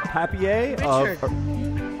Richard Papier. Richard.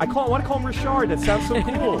 I want to call him Richard. That sounds so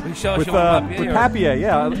cool. Richard with Papier, with or- Papier,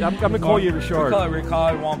 yeah. I'm going to call you Richard. We call it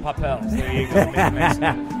Ricard Juan Papels. There you go. Make it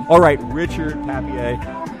nice. All right, Richard Papier.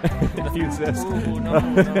 If you insist. Ooh, no.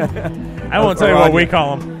 I won't tell you what we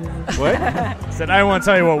call him. What? Said I won't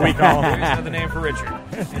tell you what we call him. There's another name for Richard.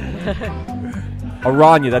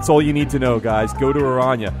 Aranya, that's all you need to know, guys. Go to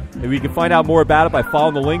Aranya. And we can find out more about it by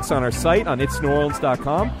following the links on our site on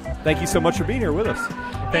itsneworleans.com. Thank you so much for being here with us.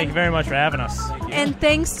 Thank you very much for having us. And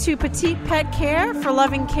thanks to Petite Pet Care for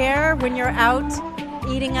loving care when you're out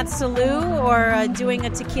eating at Salou or doing a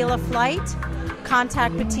tequila flight.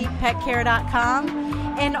 Contact petitepetcare.com.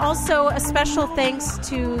 And also a special thanks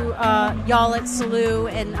to y'all at Salou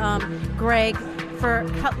and Greg for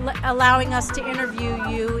allowing us to interview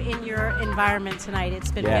you in your environment tonight.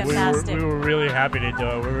 It's been Yes. fantastic. We were really happy to do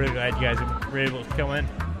it. We're really glad you guys were able to come in.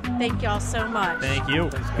 Thank y'all so much. Thank you.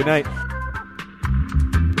 Good night.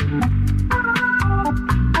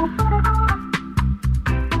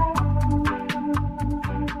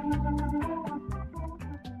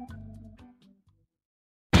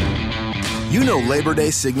 You know Labor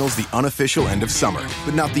Day signals the unofficial end of summer,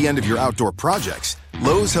 but not the end of your outdoor projects.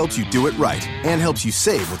 Lowe's helps you do it right and helps you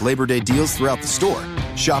save with Labor Day deals throughout the store.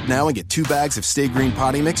 Shop now and get 2 bags of Stay Green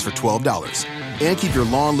potty mix for $12. And keep your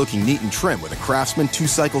lawn looking neat and trim with a Craftsman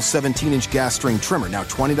 2-cycle 17-inch gas string trimmer, now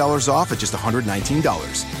 $20 off at just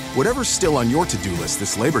 $119. Whatever's still on your to-do list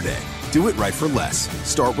this Labor Day, do it right for less.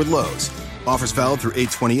 Start with Lowe's. Offers valid through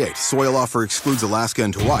 8/28. Soil offer excludes Alaska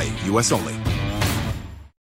and Hawaii. U.S. only.